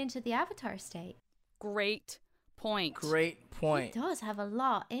without going into the Avatar state. Great point. Great point. He does have a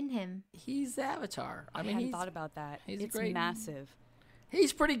lot in him. He's the Avatar. I hadn't thought about that. It's massive.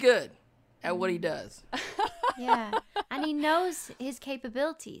 He's pretty good at what he does. Yeah. And he knows his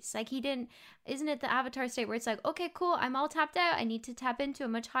capabilities. Like isn't it the Avatar state where it's like, okay, cool, I'm all tapped out. I need to tap into a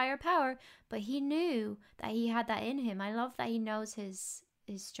much higher power. But he knew that he had that in him. I love that he knows his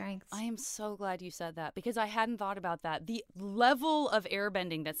strengths. I am so glad you said that, because I hadn't thought about that. The level of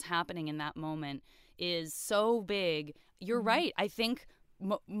airbending that's happening in that moment is so big. You're right. I think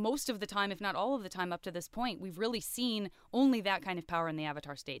most of the time, if not all of the time up to this point, we've really seen only that kind of power in the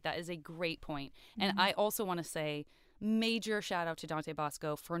Avatar state. That is a great point. And I also want to say major shout out to Dante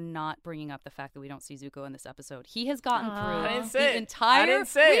Bosco for not bringing up the fact that we don't see Zuko in this episode. He has gotten through the entire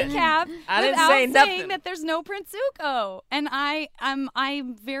recap without saying that there's no Prince Zuko. And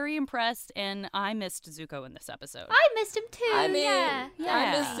I'm very impressed, and I missed Zuko in this episode. I missed him too. I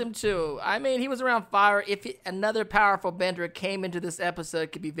missed him too. I mean, he was around fire. If another powerful bender came into this episode,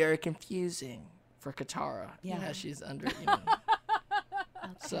 it could be very confusing for Katara. Yeah, she's under,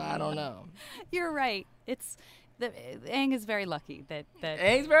 So I don't know. You're right. Aang is very lucky that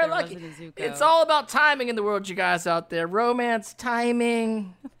Aang's very lucky. It's all about timing in the world, you guys out there. Romance,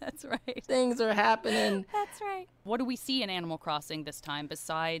 timing. That's right. Things are happening. That's right. What do we see in Animal Crossing this time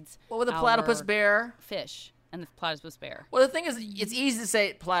besides with the platypus bear? Fish and the platypus bear. Well, the thing is, it's easy to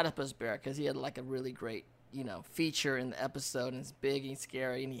say platypus bear because he had like a really great, feature in the episode, and it's big and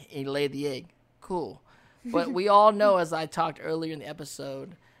scary, and he laid the egg. Cool. But we all know, as I talked earlier in the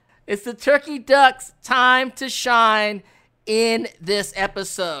episode, it's the turkey duck's time to shine in this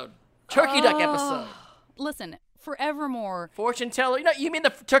episode. Turkey duck episode. Listen, forevermore. Fortune teller. You mean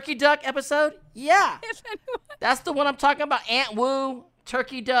the turkey duck episode? Yeah. That's the one I'm talking about. Aunt Wu,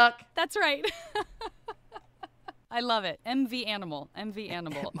 turkey duck. That's right. I love it. MV animal.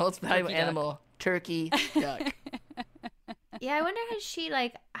 Most valuable animal, turkey duck. Yeah, I wonder how she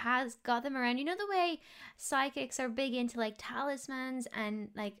has got them around. You know the way psychics are big into talismans, and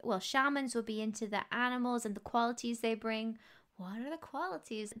shamans will be into the animals and the qualities they bring. What are the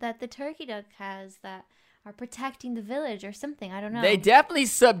qualities that the turkey duck has that are protecting the village or something? I don't know. They definitely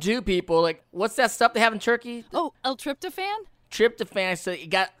subdue people. What's that stuff they have in Turkey? Oh, L-tryptophan? Tryptophan. So you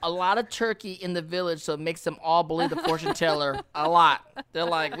got a lot of turkey in the village, so it makes them all believe the fortune teller a lot. They're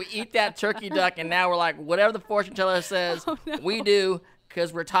like, we eat that turkey duck, and now we're like, whatever the fortune teller says, we do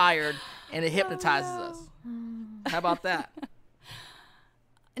because we're tired, and it hypnotizes us. How about that?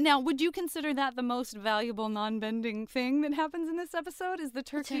 Now, would you consider that the most valuable non-bending thing that happens in this episode? Is the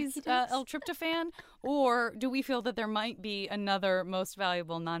turkey's L-tryptophan? Or do we feel that there might be another most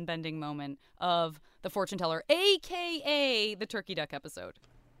valuable non-bending moment of the fortune teller, a.k.a. the turkey duck episode?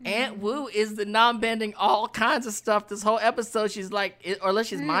 Aunt Wu is the non-bending all kinds of stuff this whole episode. She's like, or unless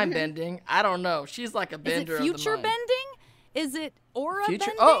she's mind-bending. I don't know. She's like a bender of the mind. Is it future bending? Is it aura bending?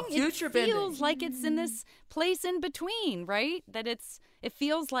 Oh, future bending. It feels like it's in this place in between, right? That it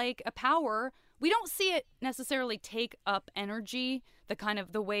feels like a power. We don't see it necessarily take up energy,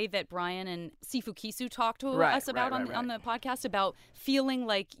 the way that Brian and Sifu Kisu talked to us about on the podcast, about feeling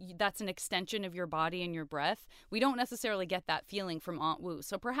like that's an extension of your body and your breath. We don't necessarily get that feeling from Aunt Wu.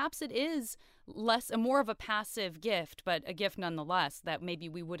 So perhaps it is more of a passive gift, but a gift nonetheless that maybe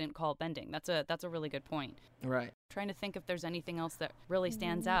we wouldn't call bending. That's a really good point. Right. Trying to think if there's anything else that really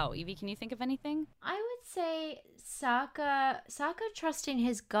stands out. Evie, can you think of anything? I would say Sokka trusting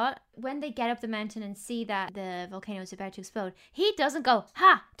his gut when they get up the mountain and see that the volcano is about to explode. He doesn't go,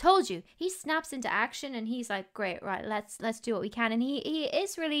 "Ha, told you." He snaps into action and he's like, "Great, right, let's do what we can." And he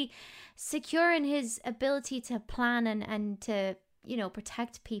is really secure in his ability to plan and to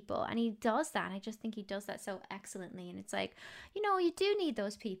protect people, and he does that. And I just think he does that so excellently. And it's like, you do need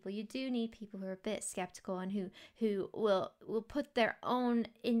those people. You do need people who are a bit skeptical and who will put their own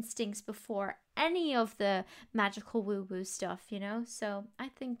instincts before any of the magical woo-woo stuff, So I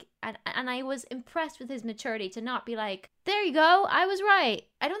think, and I was impressed with his maturity to not be like, "There you go, I was right."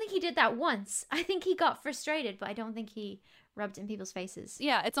 I don't think he did that once. I think he got frustrated, but I don't think he rubbed in people's faces.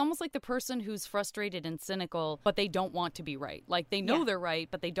 Yeah, it's almost like the person who's frustrated and cynical, but they don't want to be right. Like, they know they're right,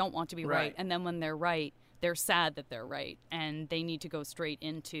 but they don't want to be right. And then when they're right, they're sad that they're right, and they need to go straight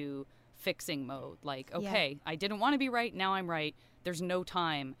into fixing mode. Like, okay, I didn't want to be right, now I'm right. There's no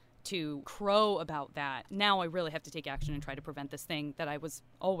time to crow about that. Now I really have to take action and try to prevent this thing that I was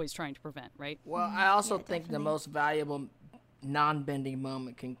always trying to prevent, right? Well, I also think the most valuable non-bending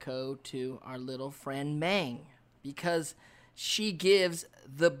moment can go to our little friend Mang, because she gives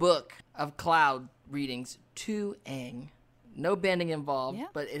the book of cloud readings to Aang. No bending involved,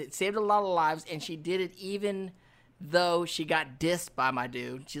 but it saved a lot of lives, and she did it even though she got dissed by my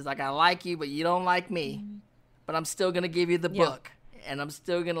dude. She's like, "I like you, but you don't like me. But I'm still going to give you the book, and I'm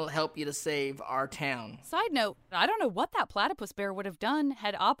still going to help you to save our town." Side note, I don't know what that platypus bear would have done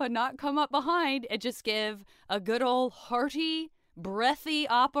had Appa not come up behind and just give a good old hearty, breathy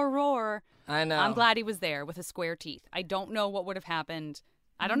Appa roar. I know. I'm glad he was there with his square teeth. I don't know what would have happened.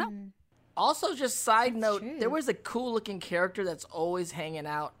 I don't know. Also, just side note, there was a cool-looking character that's always hanging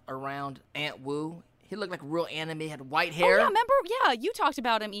out around Aunt Wu. He looked like real anime, had white hair. Oh, yeah, remember? Yeah, you talked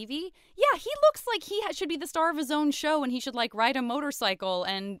about him, Evie. Yeah, he looks like he should be the star of his own show, and he should, ride a motorcycle,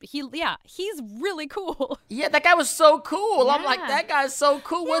 and he's really cool. Yeah, that guy was so cool. Yeah. I'm like, that guy's so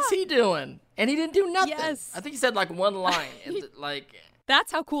cool. Yeah. What's he doing? And he didn't do nothing. Yes. I think he said, one line.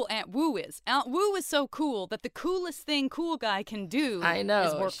 That's how cool Aunt Wu is. Aunt Wu is so cool that the coolest thing cool guy can do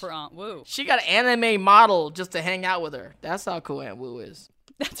is work for Aunt Wu. She got an anime model just to hang out with her. That's how cool Aunt Wu is.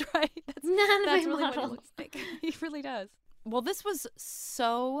 That's right. That's really what he looks like. He really does. Well, this was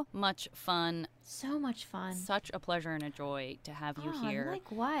so much fun. So much fun. Such a pleasure and a joy to have you here.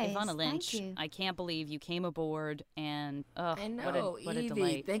 Likewise. Ivana Lynch, thank you. I can't believe you came aboard, and I know, what a Evie,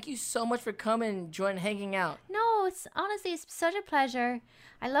 delight. Thank you so much for coming and hanging out. No, it's such a pleasure.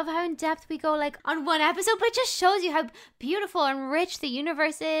 I love how in depth we go on one episode, but it just shows you how beautiful and rich the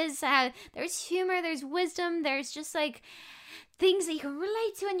universe is. How there's humor, there's wisdom, there's just things that you can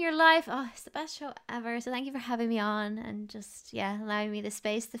relate to in your life. Oh, it's the best show ever. So thank you for having me on and just, allowing me the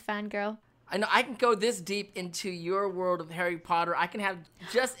space to fangirl. I know I can go this deep into your world of Harry Potter. I can have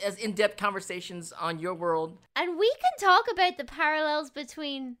just as in-depth conversations on your world. And we can talk about the parallels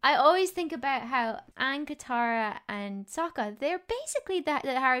between... I always think about how Aang, Katara, and Sokka, they're basically the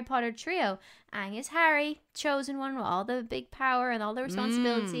Harry Potter trio. Aang is Harry, chosen one with all the big power and all the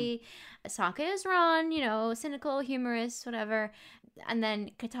responsibility. Sokka is Ron, cynical, humorous, whatever. And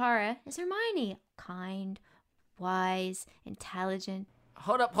then Katara is Hermione, kind, wise, intelligent.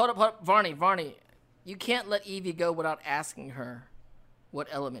 Hold up. Varney, you can't let Evie go without asking her what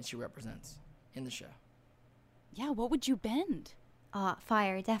element she represents in the show. Yeah, what would you bend?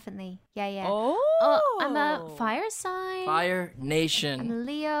 Fire, definitely. Yeah. Oh! Oh, I'm a fire sign. Fire I'm Nation. a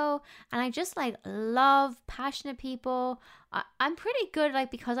Leo, and I just like love passionate people. I'm pretty good,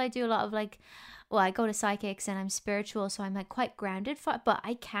 like, because I do a lot of like, well, I go to psychics and I'm spiritual, so I'm like quite grounded but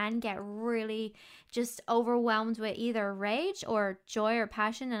I can get really just overwhelmed with either rage or joy or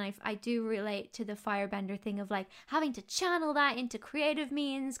passion, and I do relate to the firebender thing of like having to channel that into creative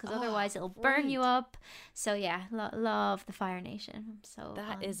means, because otherwise it'll burn you up. So yeah, love the Fire Nation. So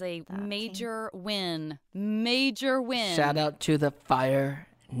that is a major win. Major win. Shout out to the Fire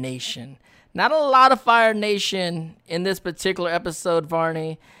Nation. Not a lot of Fire Nation in this particular episode,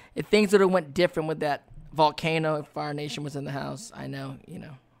 Varney. If things would have went different with that volcano, if Fire Nation was in the house, I know,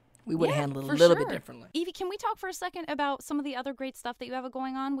 we would have handled it a little bit differently. Evie, can we talk for a second about some of the other great stuff that you have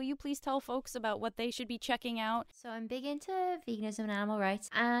going on? Will you please tell folks about what they should be checking out? So I'm big into veganism and animal rights,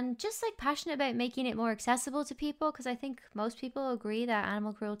 and just like passionate about making it more accessible to people, because I think most people agree that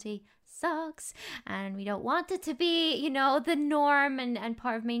animal cruelty sucks and we don't want it to be, the norm and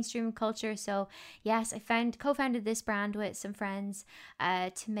part of mainstream culture. So yes, I co-founded this brand with some friends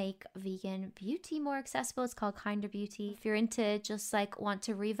to make vegan beauty more accessible. It's called Kinder Beauty. If you're into just like want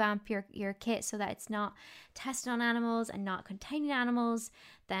to revamp your kit so that it's not tested on animals and not containing animals,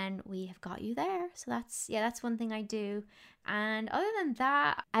 then we have got you there. So that's one thing I do. And other than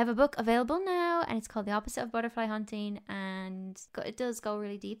that, I have a book available now, and it's called The Opposite of Butterfly Hunting, and it does go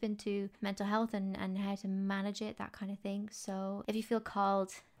really deep into mental health and how to manage it, that kind of thing. So if you feel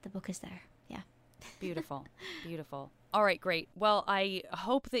called, the book is there. Yeah. Beautiful. Beautiful. All right, great. Well, I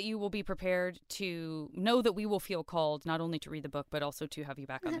hope that you will be prepared to know that we will feel called not only to read the book, but also to have you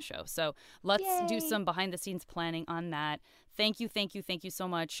back on the show. So let's do some behind the scenes planning on that. Thank you so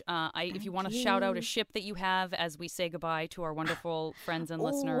much. If you want to shout out a ship that you have as we say goodbye to our wonderful friends and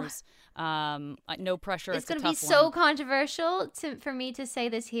listeners, no pressure. It's going to be so controversial for me to say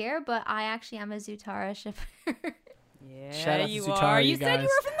this here, but I actually am a Zutara shipper. Yeah, shout out to you Zutara, are. You guys. said you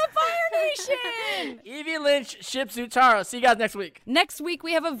were from the Fire Nation. Evie Lynch ships Zutara. See you guys next week. Next week,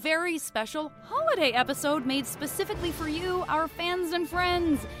 we have a very special holiday episode made specifically for you, our fans and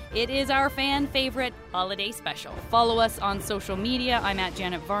friends. It is our fan favorite holiday special. Follow us on social media. I'm at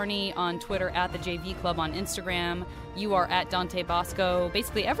Janet Varney on Twitter, at the JV Club on Instagram. You are at Dante Bosco,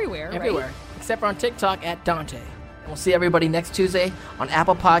 basically everywhere, right? Except for on TikTok at Dante. We'll see everybody next Tuesday on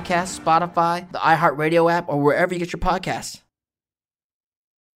Apple Podcasts, Spotify, the iHeartRadio app, or wherever you get your podcasts.